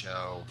West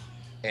show,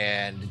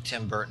 and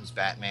Tim Burton's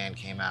Batman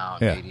came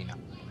out in '89.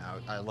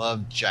 I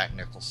loved Jack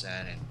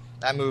Nicholson, and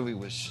that movie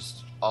was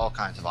just all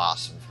kinds of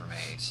awesome for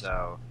me.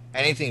 So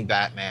anything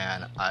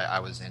Batman, I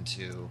was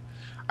into.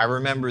 I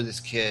remember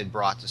this kid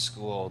brought to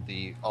school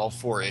all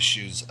 4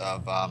 issues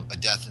of A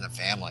Death in the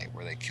Family,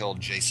 where they killed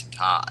Jason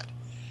Todd.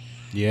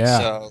 Yeah.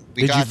 So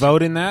did you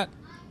vote in that?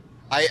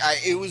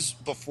 It was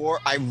before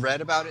I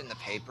read about it in the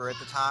paper at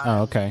the time.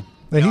 Oh, okay.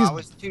 I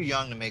was too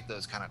young to make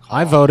those kind of calls.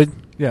 I voted.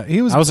 Yeah,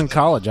 I was in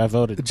college. I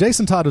voted.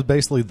 Jason Todd was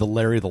basically the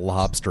Larry the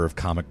Lobster of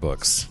comic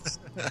books.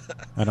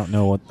 I don't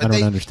know what. I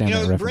don't understand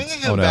that reference.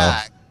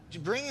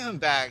 Bringing him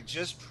back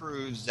just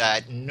proves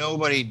that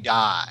nobody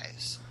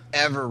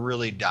ever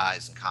really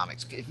dies in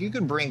comics. If you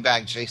could bring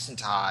back Jason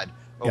Todd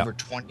over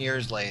 20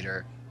 years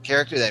later,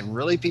 character that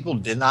really people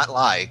did not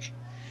like.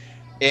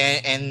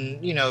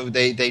 And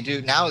they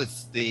do now.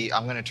 It's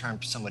I'm going to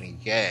turn somebody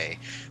gay,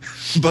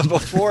 but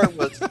before it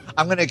was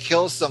I'm going to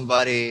kill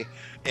somebody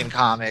in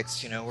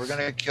comics. We're going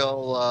to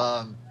kill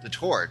the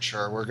Torch,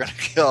 or we're going to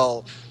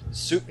kill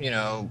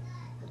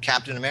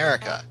Captain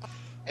America,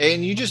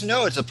 and you just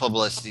know it's a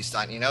publicity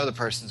stunt. The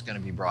person's going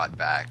to be brought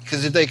back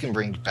because if they can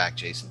bring back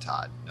Jason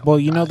Todd.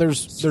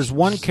 There's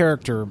one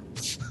character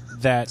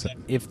that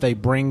if they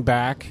bring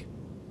back,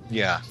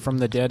 from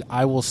the dead,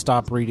 I will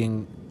stop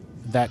reading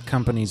that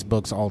company's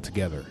books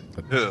altogether.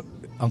 Who?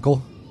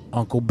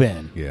 Uncle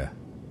Ben. Yeah.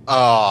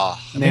 Oh,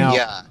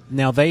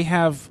 now they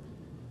have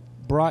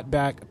brought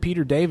back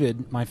Peter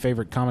David, my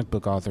favorite comic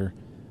book author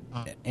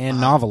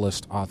and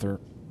novelist author,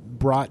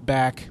 brought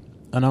back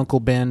an Uncle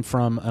Ben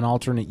from an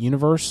alternate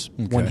universe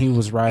when he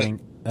was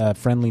writing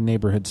Friendly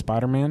Neighborhood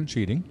Spider-Man.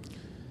 Cheating.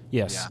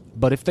 Yes. Yeah.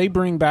 But if they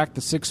bring back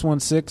the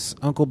 616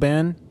 Uncle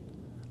Ben,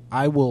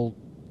 I will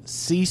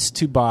cease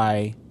to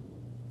buy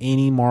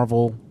any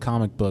Marvel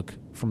comic book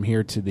from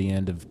here to the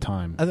end of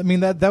time. I mean,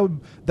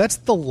 that's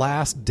the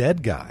last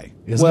dead guy,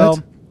 isn't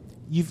Well,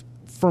 it?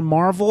 for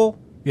Marvel,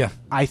 Yeah.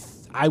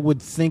 I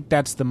would think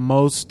that's the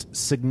most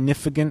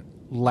significant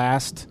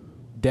last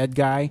dead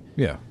guy.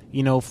 Yeah.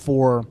 You know,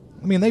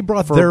 I mean, they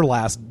brought their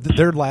last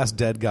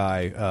dead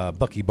guy,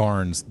 Bucky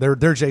Barnes. Their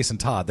Jason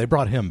Todd. They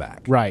brought him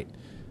back. Right.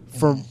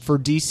 For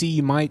DC,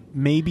 you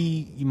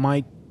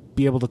might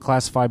be able to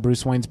classify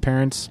Bruce Wayne's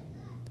parents,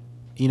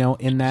 you know,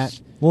 in that.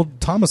 Well,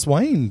 Thomas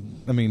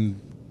Wayne, I mean,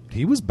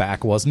 he was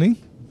back, wasn't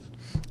he?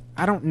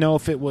 I don't know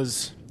if it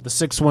was the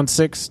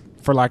 616,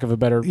 for lack of a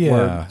better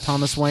word,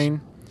 Thomas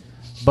Wayne.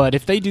 But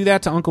if they do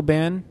that to Uncle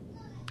Ben,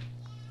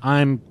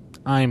 I'm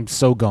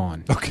so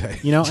gone. Okay.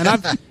 You know, and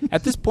I've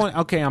at this point,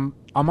 okay, I'm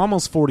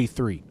almost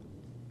 43.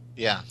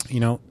 Yeah. You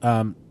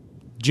know,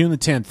 June the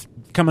 10th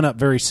coming up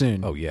very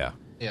soon. Oh yeah.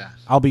 Yeah.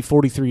 I'll be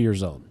 43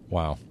 years old.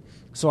 Wow.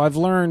 So I've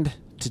learned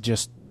to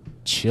just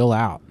chill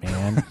out,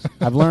 man.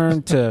 I've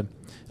learned to.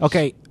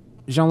 Okay,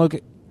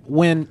 Jean-Luc,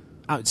 when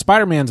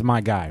Spider-Man's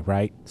my guy,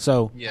 right?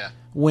 So yeah.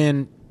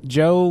 When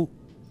Joe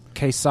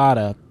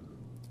Quesada,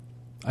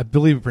 I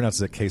believe he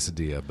pronounces it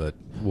quesadilla, but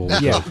we'll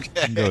go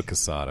with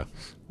Quesada.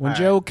 When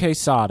Joe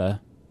Quesada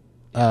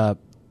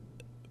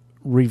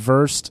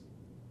reversed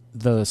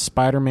the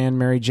Spider-Man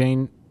Mary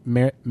Jane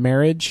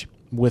marriage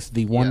with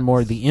the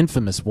the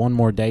infamous One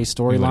More Day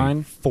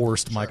storyline,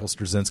 forced Michael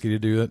Straczynski to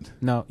do it.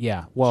 No,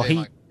 yeah. Well,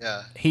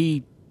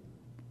 he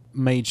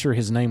made sure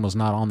his name was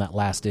not on that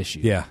last issue.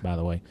 Yeah. By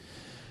the way,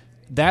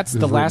 that's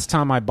the last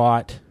time I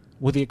bought,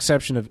 with the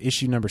exception of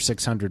issue number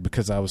 600,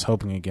 because I was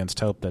hoping against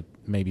hope that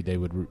maybe they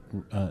would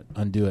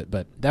undo it.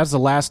 But that's the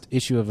last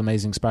issue of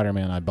Amazing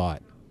Spider-Man I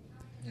bought.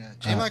 Yeah,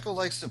 J. Michael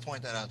likes to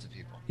point that out to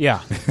people.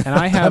 Yeah, and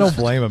I have. I don't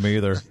blame him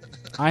either.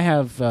 I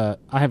have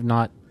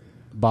not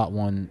bought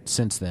one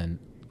since then,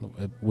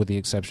 with the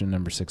exception of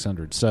number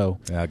 600. So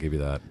yeah, I'll give you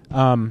that.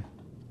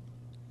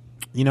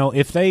 You know,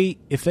 if they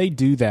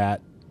do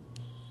that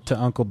to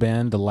Uncle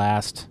Ben, the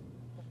last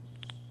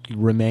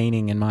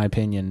remaining, in my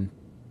opinion,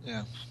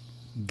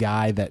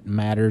 guy that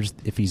matters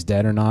if he's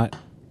dead or not,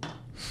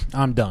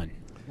 I'm done.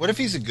 What if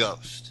he's a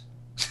ghost?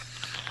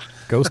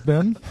 Ghost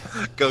Ben?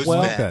 Ghost Ben.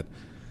 like that.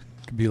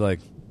 Could be like,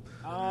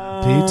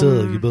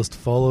 Peter, you must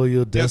follow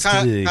your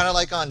destiny. Kind of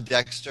like on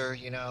Dexter,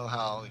 you know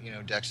how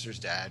Dexter's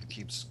dad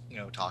keeps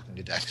talking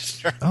to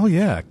Dexter. Oh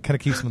yeah, kind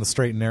of keeps him on the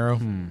straight and narrow.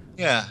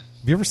 Yeah.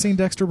 Have you ever seen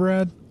Dexter,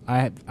 Brad?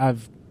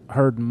 I've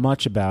heard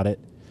much about it.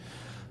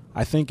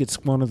 I think it's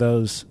one of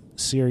those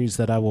series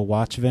that I will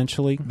watch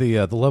eventually.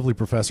 The Lovely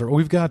Professor. Well,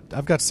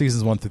 I've got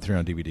seasons 1 through 3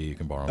 on DVD. You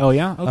can borrow them. Oh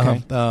yeah,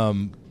 okay.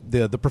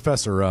 The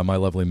professor, my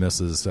lovely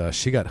missus,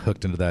 she got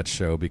hooked into that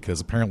show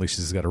because apparently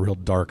she's got a real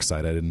dark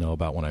side I didn't know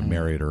about when I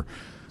married her.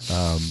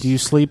 Do you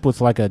sleep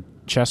with like a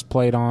chest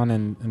plate on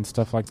and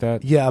stuff like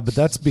that? Yeah, but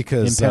that's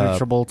because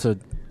impenetrable to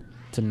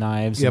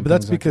knives. Yeah, and but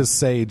that's things like because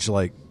Sage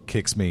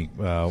kicks me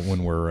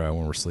when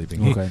we're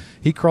sleeping. Okay.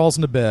 He crawls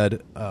into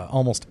bed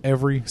almost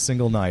every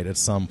single night at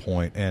some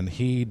point, and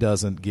he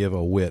doesn't give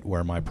a whit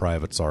where my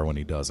privates are when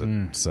he does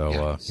it.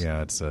 So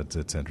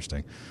it's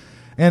interesting.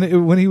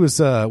 And when he was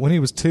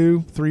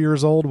 2-3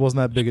 years old, wasn't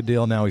that big a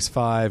deal. Now he's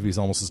 5. He's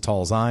almost as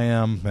tall as I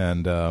am,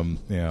 and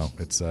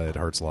it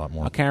hurts a lot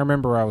more. I can't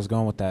remember where I was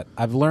going with that.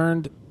 I've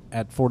learned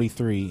at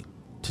 43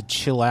 to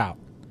chill out,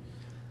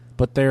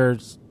 but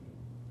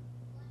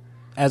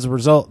as a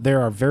result,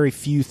 there are very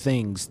few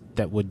things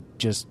that would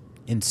just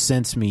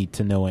incense me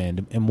to no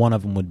end, and one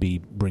of them would be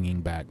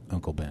bringing back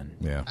Uncle Ben.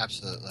 Yeah,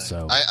 absolutely.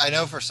 So I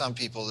know for some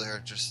people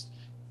they're just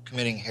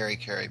committing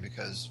Harry-Carry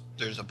because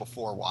there's a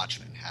before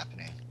Watchmen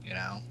happening,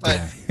 But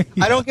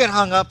I don't get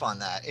hung up on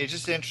that. It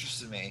just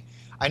interested me.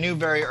 I knew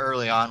very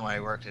early on when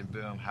I worked at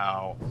Boom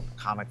how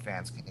comic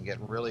fans can get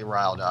really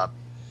riled up.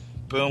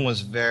 Boom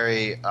was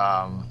very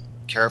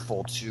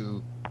careful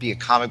to be a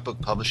comic book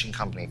publishing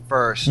company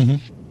first,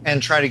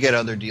 and try to get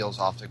other deals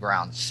off the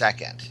ground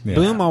second. Yeah.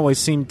 Boom always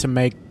seemed to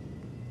make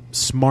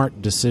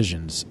smart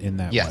decisions in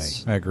that way.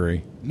 I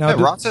agree. Now,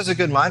 Ross has a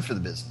good mind for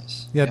the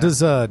business. Yeah.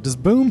 Does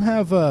Boom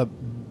have?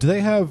 Do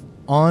they have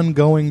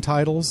ongoing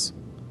titles?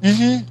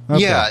 Mm-hmm.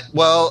 Okay. Yeah.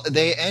 Well,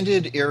 they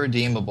ended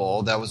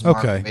Irredeemable. That was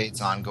Mark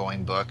Waid's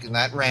ongoing book, and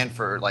that ran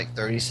for like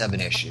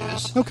 37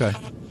 issues. Okay.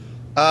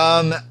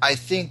 I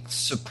think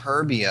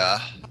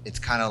Superbia. It's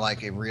kind of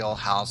like a Real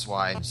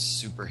Housewives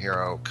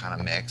superhero kind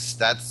of mix.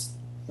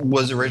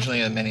 Was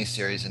originally a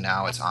miniseries, and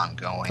now it's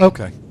ongoing.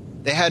 Okay.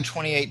 They had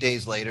 28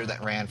 Days Later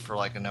that ran for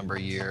like a number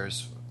of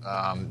years.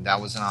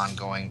 That was an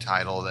ongoing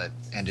title that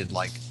ended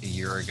like a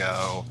year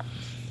ago.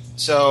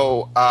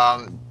 So,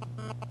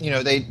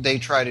 they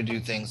try to do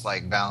things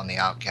like Val and the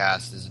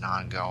Outcast is an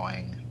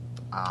ongoing.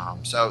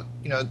 So,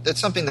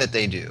 that's something that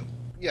they do.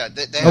 Yeah,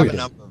 they have a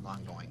number of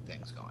ongoing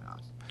things going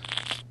on.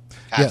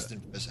 Cast in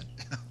prison.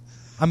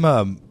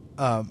 I'm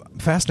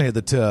fascinated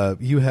that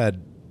you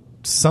had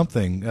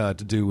something to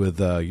do with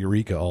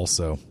Eureka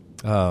also.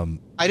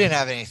 I didn't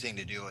have anything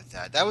to do with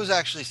that. That was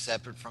actually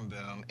separate from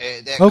Boom.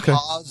 That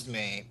caused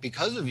me,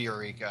 because of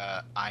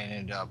Eureka, I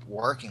ended up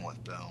working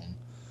with Boom.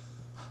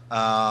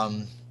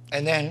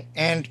 And then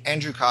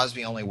Andrew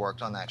Cosby only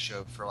worked on that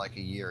show for like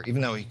a year.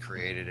 Even though he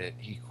created it,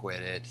 he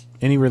quit it.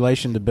 Any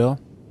relation to Bill?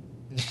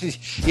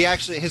 He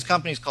actually, his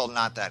company's called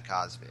Not That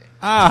Cosby.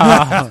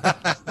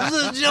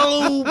 The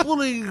Joe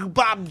Bully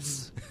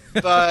Bobs.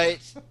 But,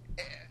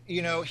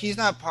 you know, he's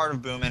not part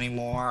of Boom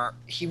anymore.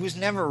 He was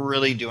never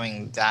really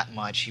doing that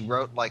much. He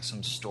wrote like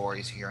some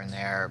stories here and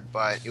there,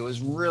 but it was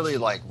really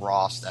like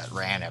Ross that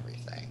ran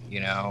everything,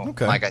 you know?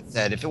 Okay. Like I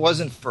said, if it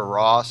wasn't for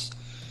Ross,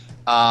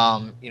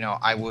 you know,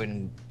 I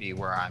wouldn't be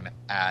where I'm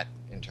at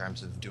in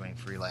terms of doing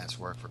freelance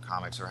work for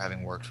comics or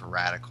having worked for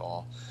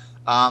Radical.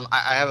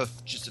 I have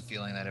just a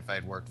feeling that if I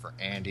had worked for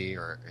Andy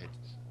or it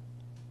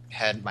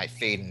had my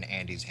fate in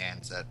Andy's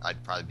hands, that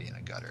I'd probably be in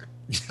a gutter,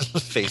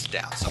 face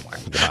down somewhere.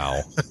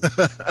 Wow,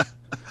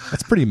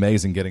 that's pretty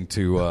amazing getting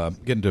to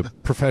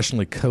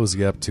professionally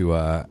cozy up to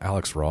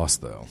Alex Ross,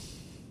 though.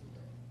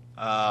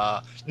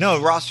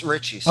 No, Ross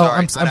Ritchie. Sorry,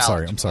 I'm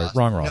sorry.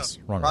 Wrong Ross.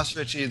 No, Wrong Ross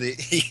Ritchie.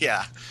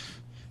 Yeah.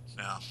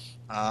 No.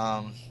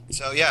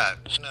 So yeah,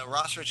 no,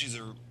 Ross Ritchie's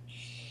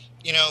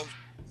you know,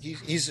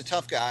 he's a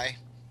tough guy.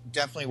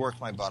 Definitely worked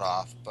my butt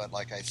off, but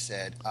like I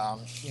said,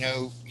 you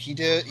know, he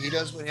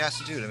does what he has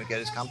to do to get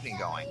his company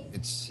going.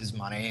 It's his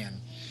money,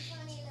 and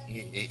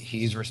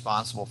he's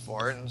responsible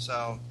for it, and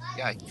so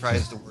yeah, he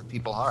tries to work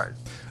people hard.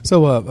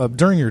 So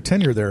during your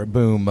tenure there at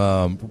Boom,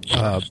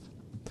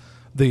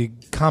 the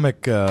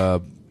comic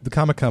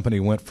company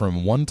went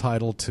from 1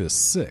 title to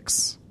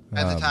 6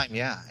 at the time,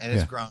 yeah, and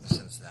it's grown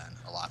since then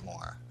a lot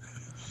more.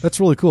 That's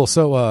really cool.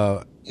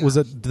 So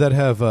did that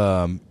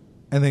have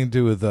anything to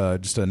do with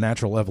just a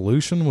natural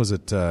evolution? Was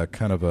it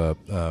kind of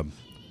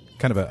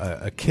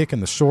a kick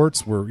in the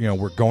shorts where, you know,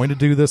 we're going to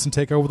do this and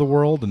take over the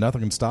world and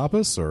nothing can stop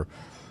us? Or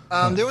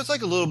there was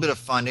like a little bit of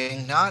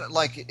funding, not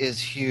like as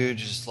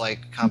huge as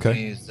like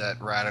companies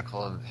that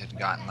Radical had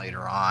gotten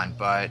later on,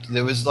 but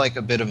there was like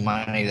a bit of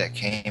money that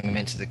came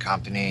into the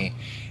company,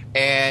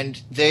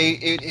 and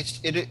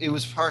it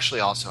was partially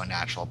also a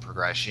natural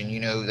progression. You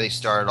know, they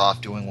started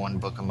off doing 1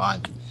 book a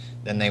month.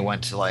 Then they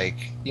went to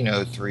like, you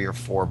know, 3 or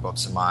 4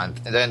 books a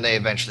month. And then they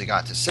eventually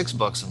got to 6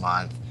 books a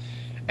month.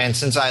 And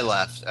since I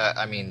left,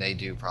 I mean, they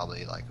do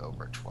probably like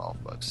over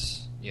 12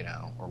 books, you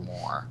know, or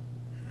more.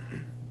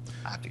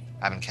 I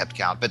haven't kept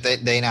count. But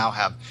they now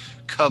have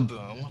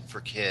Kaboom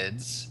for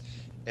kids.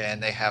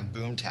 And they have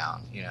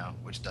Boomtown, you know,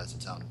 which does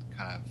its own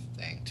kind of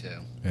thing too.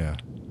 Yeah.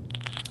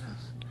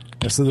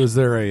 So was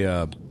there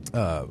a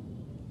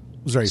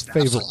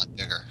favorite? A lot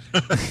bigger.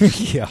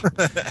 Yeah.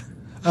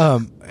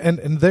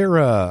 And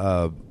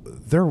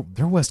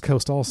they're West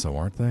Coast also,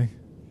 aren't they? I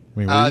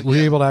mean, were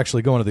you able to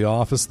actually go into the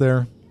office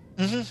there?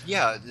 Mm-hmm.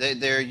 Yeah,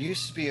 there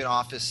used to be an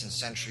office in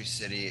Century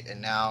City,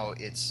 and now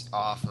it's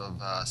off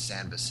of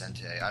San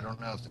Vicente. I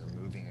don't know if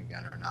they're moving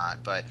again or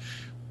not, but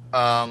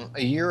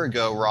a year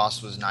ago,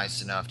 Ross was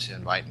nice enough to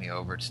invite me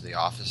over to the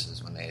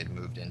offices when they had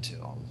moved into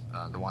them,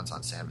 the ones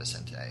on San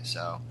Vicente.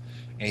 So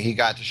he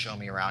got to show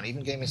me around,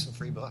 even gave me some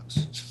free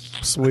books.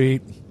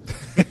 Sweet.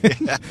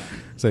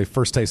 Say,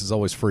 first taste is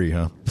always free,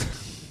 huh?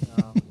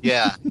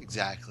 Yeah,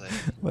 exactly.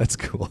 That's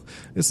cool.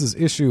 This is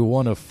issue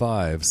 1 of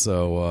 5,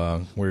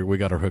 so we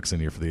got our hooks in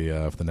here for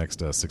the next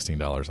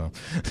 $16, huh?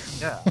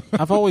 Yeah.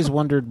 I've always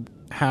wondered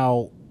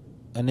how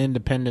an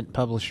independent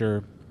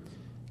publisher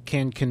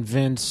can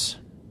convince,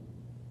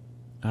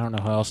 I don't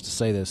know how else to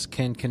say this,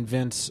 can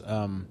convince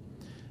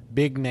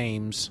big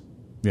names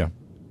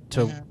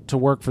to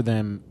work for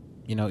them,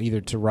 you know,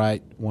 either to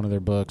write one of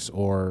their books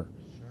or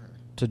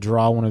to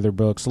draw one of their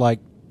books. Like,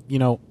 you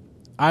know,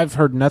 I've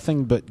heard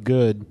nothing but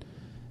good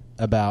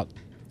about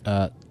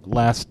the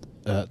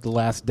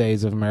Last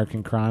Days of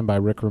American Crime by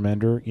Rick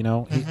Remender. You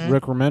know,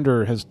 Rick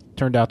Remender has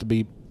turned out to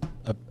be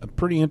a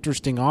pretty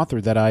interesting author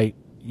that I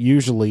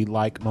usually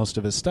like most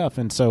of his stuff.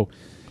 And so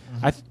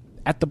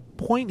at the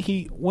point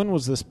when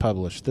was this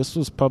published? This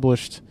was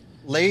published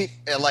late,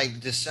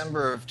 like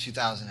December of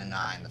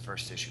 2009, the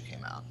first issue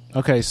came out.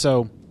 Okay,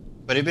 so...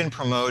 But it had been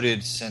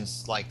promoted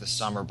since like the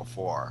summer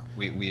before.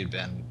 We had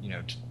been, you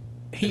know,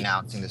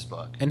 announcing this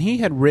book. And he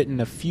had written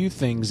a few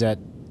things at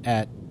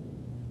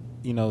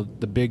you know,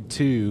 the Big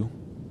Two.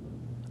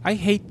 I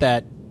hate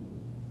that.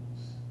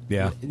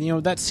 Yeah. You know,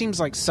 that seems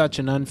like such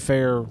an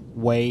unfair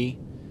way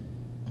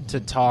to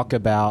talk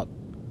about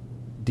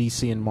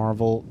DC and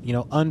Marvel. You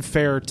know,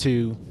 unfair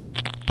to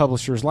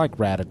publishers like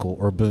Radical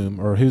or Boom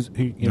or who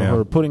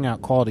are putting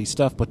out quality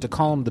stuff, but to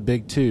call them the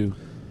Big Two.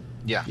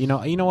 Yeah. You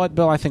know what,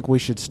 Bill? I think we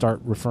should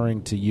start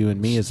referring to you and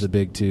me as the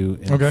Big Two,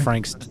 and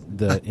Frank's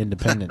the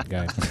independent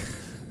guy.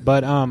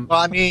 But well,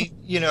 I mean,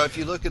 you know, if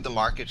you look at the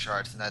market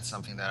charts, and that's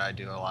something that I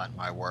do a lot in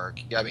my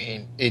work. I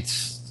mean, it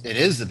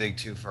is the Big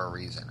Two for a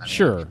reason. I mean,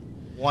 sure.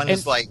 One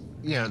is like,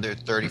 you know, they're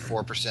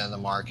 34% of the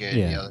market.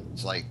 Yeah. The other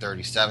is like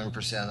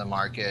 37% of the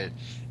market,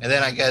 and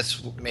then I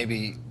guess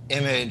maybe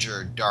Image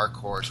or Dark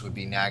Horse would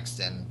be next,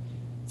 and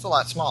it's a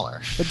lot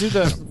smaller. But do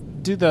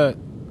the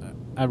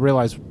I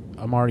realize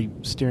I'm already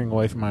steering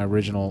away from my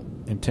original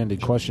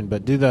intended question,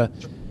 but do the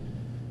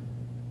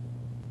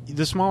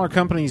smaller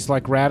companies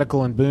like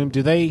Radical and Boom,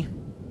 do they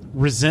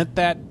resent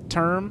that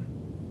term?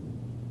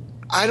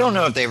 I don't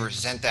know if they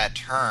resent that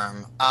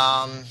term.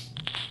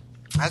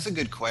 That's a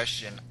good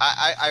question.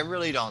 I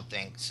really don't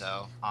think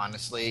so,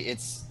 honestly.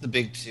 It's the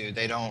big two.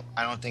 I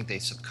don't think they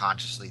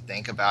subconsciously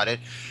think about it.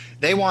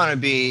 They want to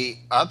be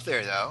up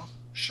there, though.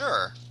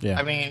 Sure. Yeah.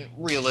 I mean,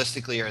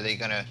 realistically, are they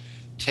going to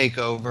take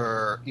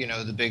over,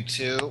 the big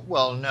two?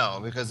 Well, no,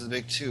 because the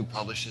big two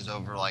publishes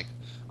over like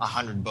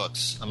 100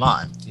 books a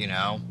month,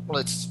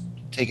 Let's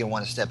take it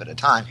one step at a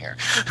time here.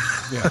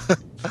 Yeah.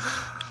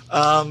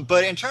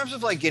 But in terms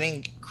of like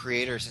getting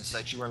creators and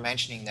such, you were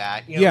mentioning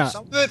that,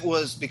 some of it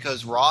was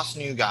because Ross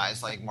knew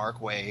guys like Mark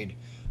Waid,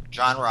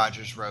 John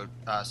Rogers wrote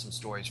some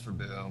stories for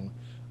Boom.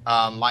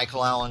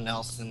 Michael Allen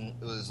Nelson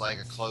was like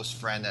a close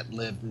friend that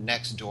lived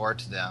next door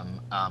to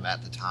them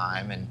at the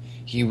time, and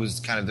he was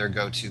kind of their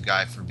go-to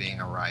guy for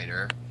being a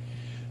writer.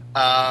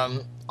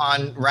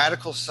 On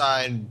Radical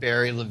side,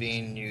 Barry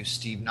Levine knew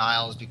Steve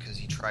Niles because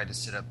he tried to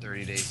set up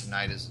 30 Days a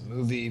Night as a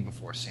movie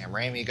before Sam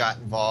Raimi got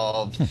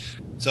involved.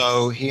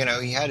 So he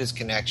had his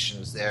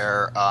connections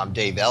there.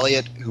 Dave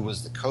Elliott, who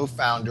was the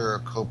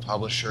co-founder,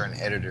 co-publisher, and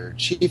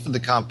editor-in-chief of the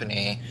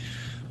company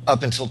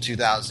up until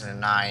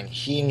 2009,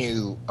 he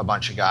knew a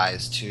bunch of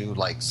guys too,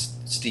 like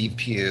Steve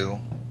Pugh,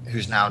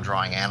 who's now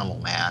drawing Animal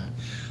Man,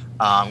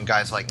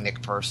 guys like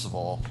Nick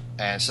Percival.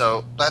 And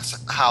so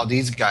that's how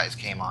these guys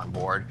came on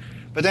board.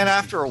 But then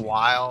after a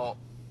while,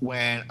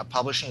 when a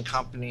publishing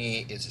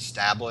company is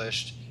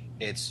established,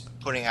 it's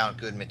putting out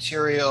good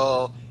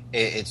material,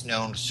 it's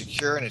known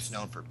secure, and it's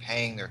known for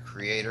paying their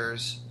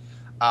creators.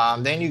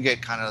 Then you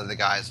get kind of the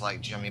guys like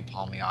Jimmy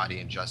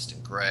Palmiotti and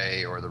Justin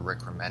Gray or the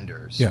Rick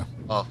Remenders. Yeah.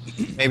 Well,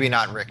 maybe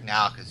not Rick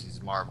now because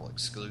he's Marvel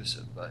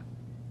exclusive, but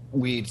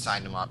we'd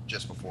signed him up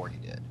just before he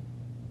did.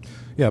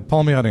 Yeah,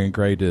 Palmiotti and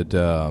Gray did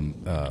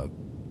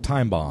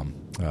Time Bomb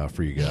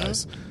for you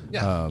guys.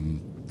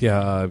 Mm-hmm.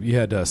 Yeah. You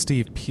had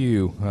Steve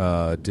Pugh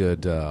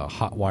did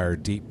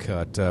Hotwire Deep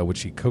Cut,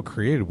 which he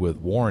co-created with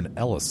Warren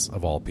Ellis,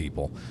 of all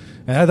people.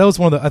 And that was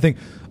one of the, I think,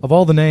 of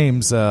all the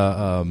names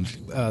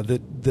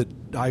that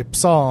I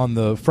saw on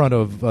the front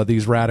of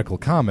these Radical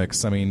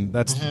comics, I mean,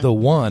 that's the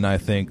one, I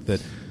think,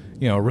 that,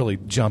 really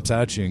jumps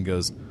at you and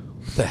goes,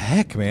 what the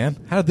heck, man?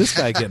 How did this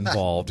guy get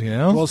involved,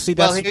 Well, see,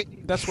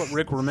 that's what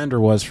Rick Remender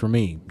was for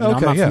me.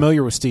 I'm not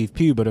familiar with Steve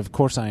Pugh, but of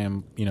course I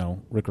am,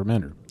 Rick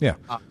Remender. Yeah.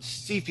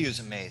 Steve Pugh is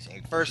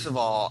amazing. First of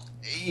all,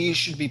 you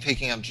should be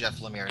picking up Jeff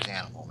Lemire's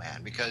Animal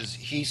Man because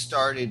he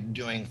started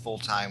doing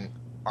full-time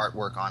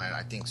artwork on it,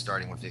 I think,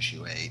 starting with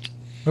issue 8.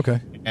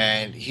 Okay.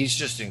 And he's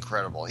just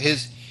incredible.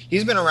 He's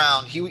been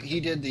around. He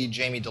did the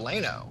Jamie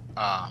Delano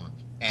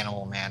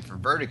Animal Man for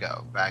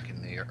Vertigo back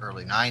in the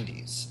early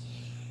 90s.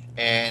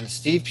 And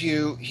Steve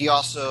Pugh, he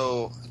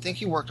also, I think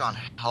he worked on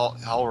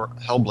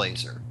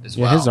Hellblazer as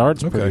well. Yeah, his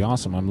art's pretty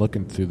awesome. I'm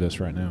looking through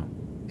this right now.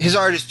 His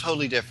art is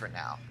totally different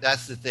now.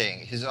 That's the thing.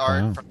 His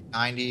art from the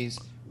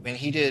 90s, when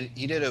he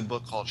did a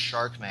book called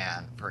Shark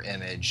Man for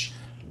Image.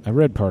 I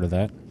read part of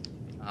that.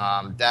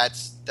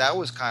 That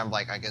was kind of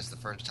like, I guess, the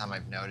first time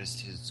I've noticed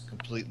his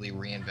completely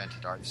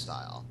reinvented art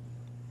style.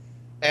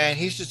 And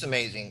he's just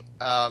amazing.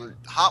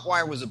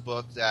 Hotwire was a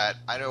book that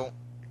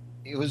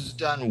it was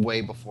done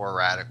way before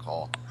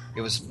Radical. It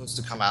was supposed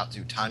to come out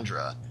through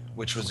Tundra,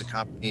 which was a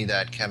company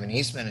that Kevin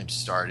Eastman had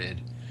started.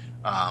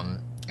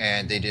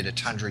 And they did a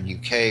Tundra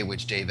UK,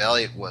 which Dave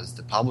Elliott was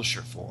the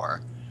publisher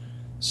for.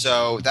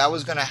 So that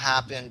was going to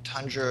happen.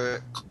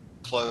 Tundra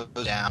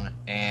closed down,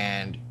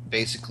 and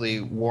basically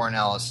Warren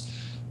Ellis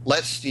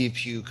let Steve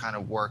Pugh kind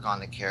of work on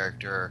the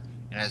character,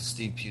 and as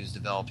Steve Pugh's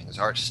developing his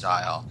art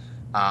style,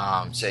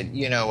 said,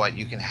 you know what,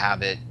 you can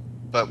have it,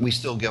 but we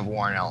still give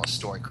Warren Ellis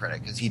story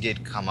credit because he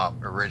did come up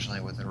originally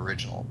with an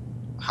original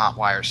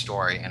Hotwire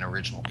story and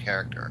original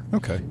character.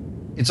 Okay.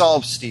 It's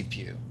all Steve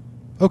Pugh.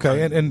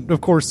 Okay, and of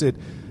course it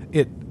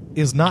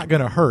is not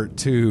going to hurt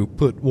to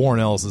put Warren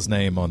Ellis'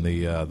 name on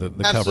the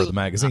cover of the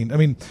magazine. I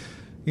mean,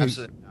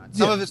 absolutely not.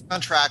 Some of it's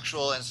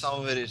contractual, and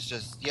some of it is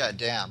just,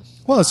 damn.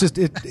 Well, it's just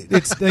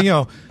it's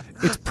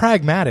it's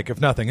pragmatic, if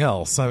nothing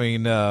else. I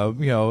mean,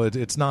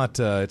 it's not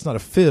a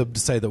fib to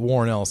say that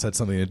Warren Ellis had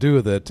something to do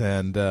with it,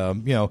 and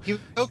he was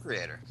a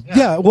co-creator.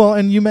 Yeah, well,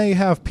 and you may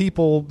have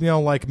people,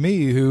 like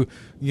me who,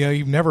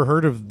 you've never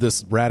heard of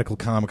this Radical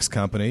Comics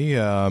company.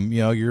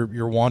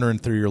 You're wandering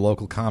through your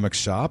local comics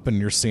shop and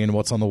you're seeing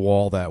what's on the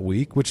wall that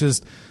week, which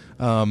is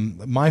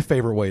my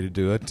favorite way to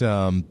do it.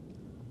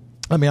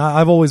 I mean,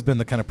 I've always been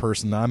the kind of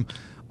person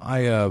I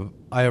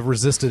have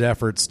resisted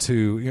efforts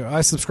to.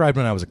 I subscribed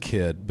when I was a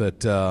kid,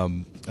 but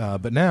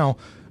now.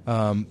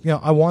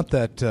 I want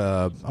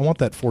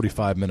that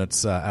 45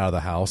 minutes out of the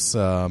house.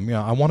 I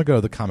want to go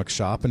to the comic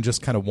shop and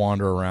just kind of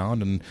wander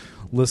around and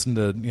listen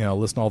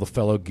to all the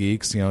fellow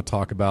geeks,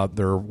 talk about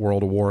their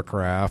World of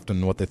Warcraft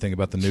and what they think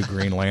about the new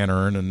Green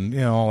Lantern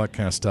and all that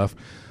kind of stuff.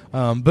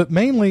 But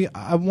mainly,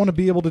 I want to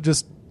be able to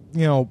just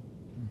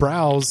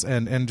browse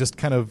and just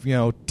kind of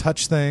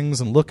touch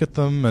things and look at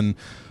them and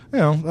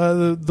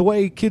the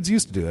way kids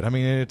used to do it. I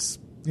mean, it's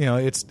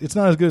it's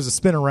not as good as a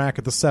spinner rack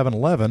at the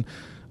 7-Eleven,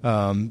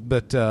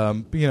 but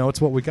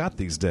it's what we got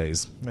these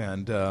days.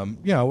 And I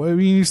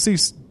mean, you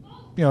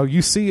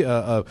see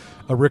a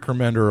Rick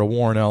Remender, a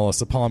Warren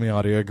Ellis, a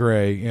Palmiotti, a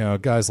Gray,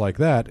 guys like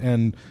that,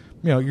 and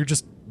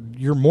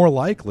you're more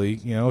likely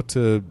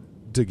to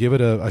give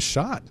it a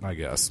shot, I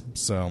guess.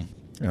 So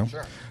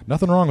Sure.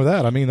 Nothing wrong with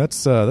that. I mean,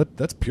 that's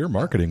pure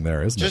marketing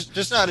there, isn't it?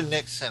 Just not a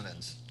Nick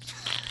Simmons.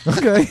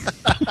 Okay.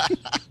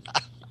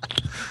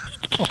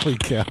 Holy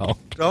cow!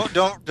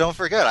 Don't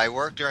forget, I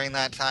worked during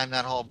that time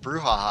that whole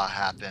brouhaha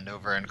happened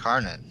over in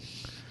Carnon.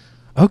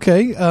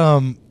 Okay,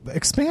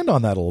 expand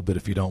on that a little bit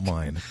if you don't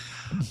mind.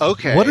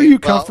 Okay. What are you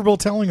comfortable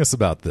telling us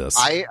about this?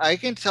 I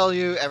can tell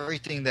you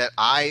everything that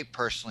I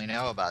personally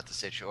know about the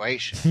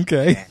situation.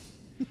 Okay.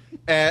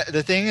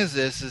 The thing is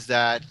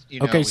that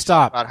okay, we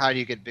stop. talk about how do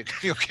you get big.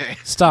 Okay.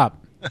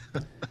 Stop.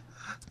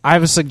 I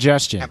have a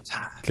suggestion.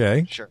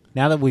 Okay. Sure.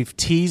 Now that we've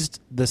teased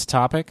this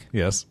topic,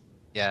 yes.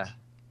 Yeah.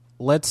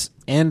 Let's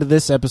end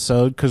this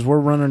episode because we're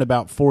running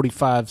about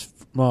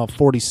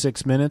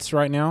 46 minutes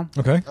right now.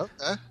 Okay.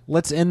 Okay.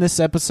 Let's end this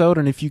episode,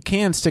 and if you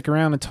can, stick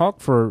around and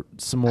talk for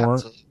some more.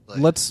 Absolutely.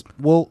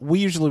 We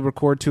usually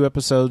record 2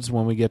 episodes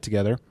when we get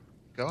together.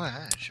 Go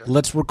ahead. Sure.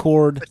 Let's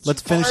record.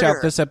 Let's finish out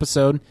this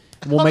episode.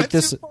 We'll make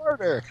this.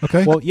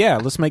 Okay. Well, yeah.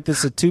 Let's make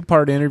this a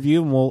 2-part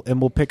interview,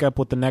 and we'll pick up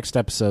with the next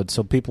episode.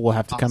 So people will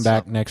have to come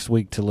back next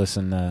week to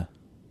listen.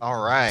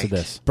 All right. To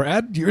this,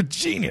 Brad, you're a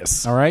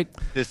genius. All right.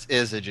 This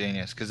is a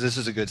genius because this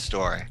is a good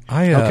story.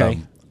 I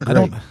don't.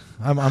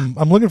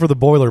 I'm looking for the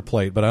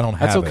boilerplate, but I don't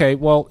have it. That's okay.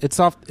 Well, it's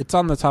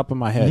on the top of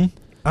my head. Mm-hmm.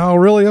 Oh,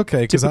 really?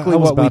 Okay. Typically,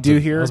 what we do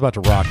here, I was about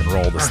to rock and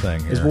roll this thing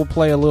here. Is we'll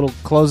play a little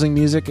closing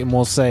music, and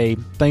we'll say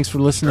thanks for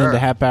listening to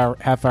Half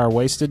Hour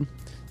Wasted.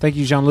 Thank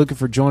you, Gianluca,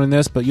 for joining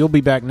this. But you'll be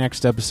back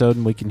next episode,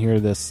 and we can hear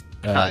this.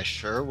 I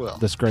sure will.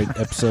 This great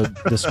episode,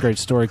 this great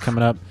story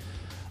coming up.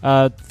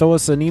 Throw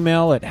us an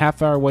email at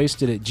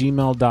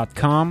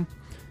halfhourwasted@gmail.com.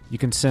 You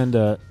can send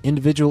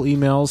individual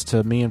emails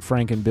to me and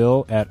Frank and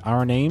Bill at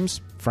our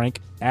names,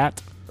 Frank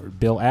at, or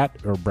Bill at,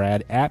 or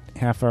Brad at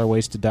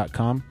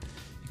halfhourwasted.com.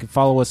 You can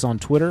follow us on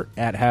Twitter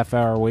at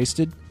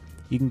halfhourwasted.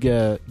 You can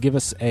give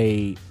us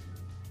a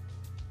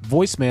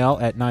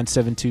voicemail at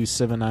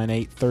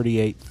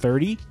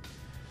 972-798-3830.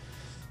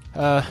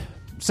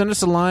 Send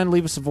us a line,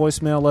 leave us a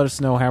voicemail, let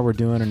us know how we're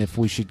doing and if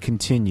we should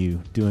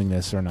continue doing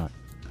this or not.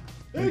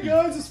 Hey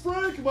guys, it's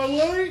Frank. Am I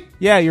late?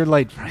 Yeah, you're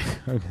late, Frank.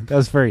 Okay,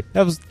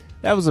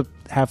 that was a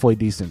halfway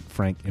decent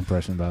Frank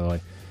impression, by the way.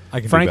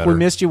 Frank, we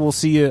missed you. We'll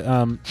see you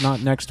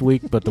not next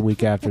week, but the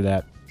week after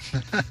that.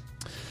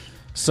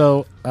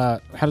 So, how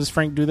does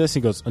Frank do this?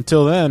 He goes,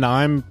 "Until then,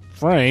 I'm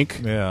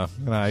Frank." Yeah,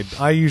 and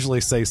I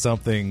usually say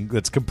something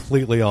that's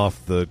completely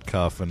off the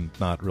cuff and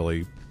not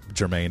really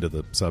germane to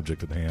the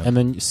subject at hand. And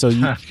then, so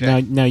you now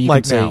you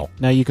like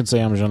can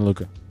say I'm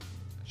Gianluca.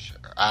 Sure.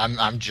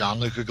 I'm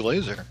Gianluca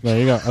Glazer. There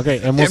you go. Okay,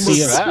 and we'll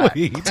see you.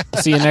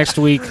 See you next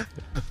week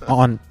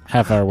on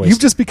Half Hour Wasted.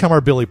 You've just become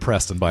our Billy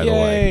Preston, by the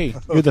way.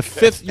 You're the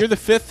fifth. You're the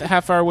 5th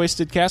Half Hour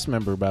Wasted cast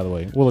member, by the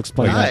way. We'll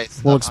explain that.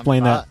 We'll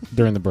explain that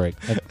during the break.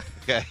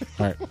 Okay.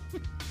 All right.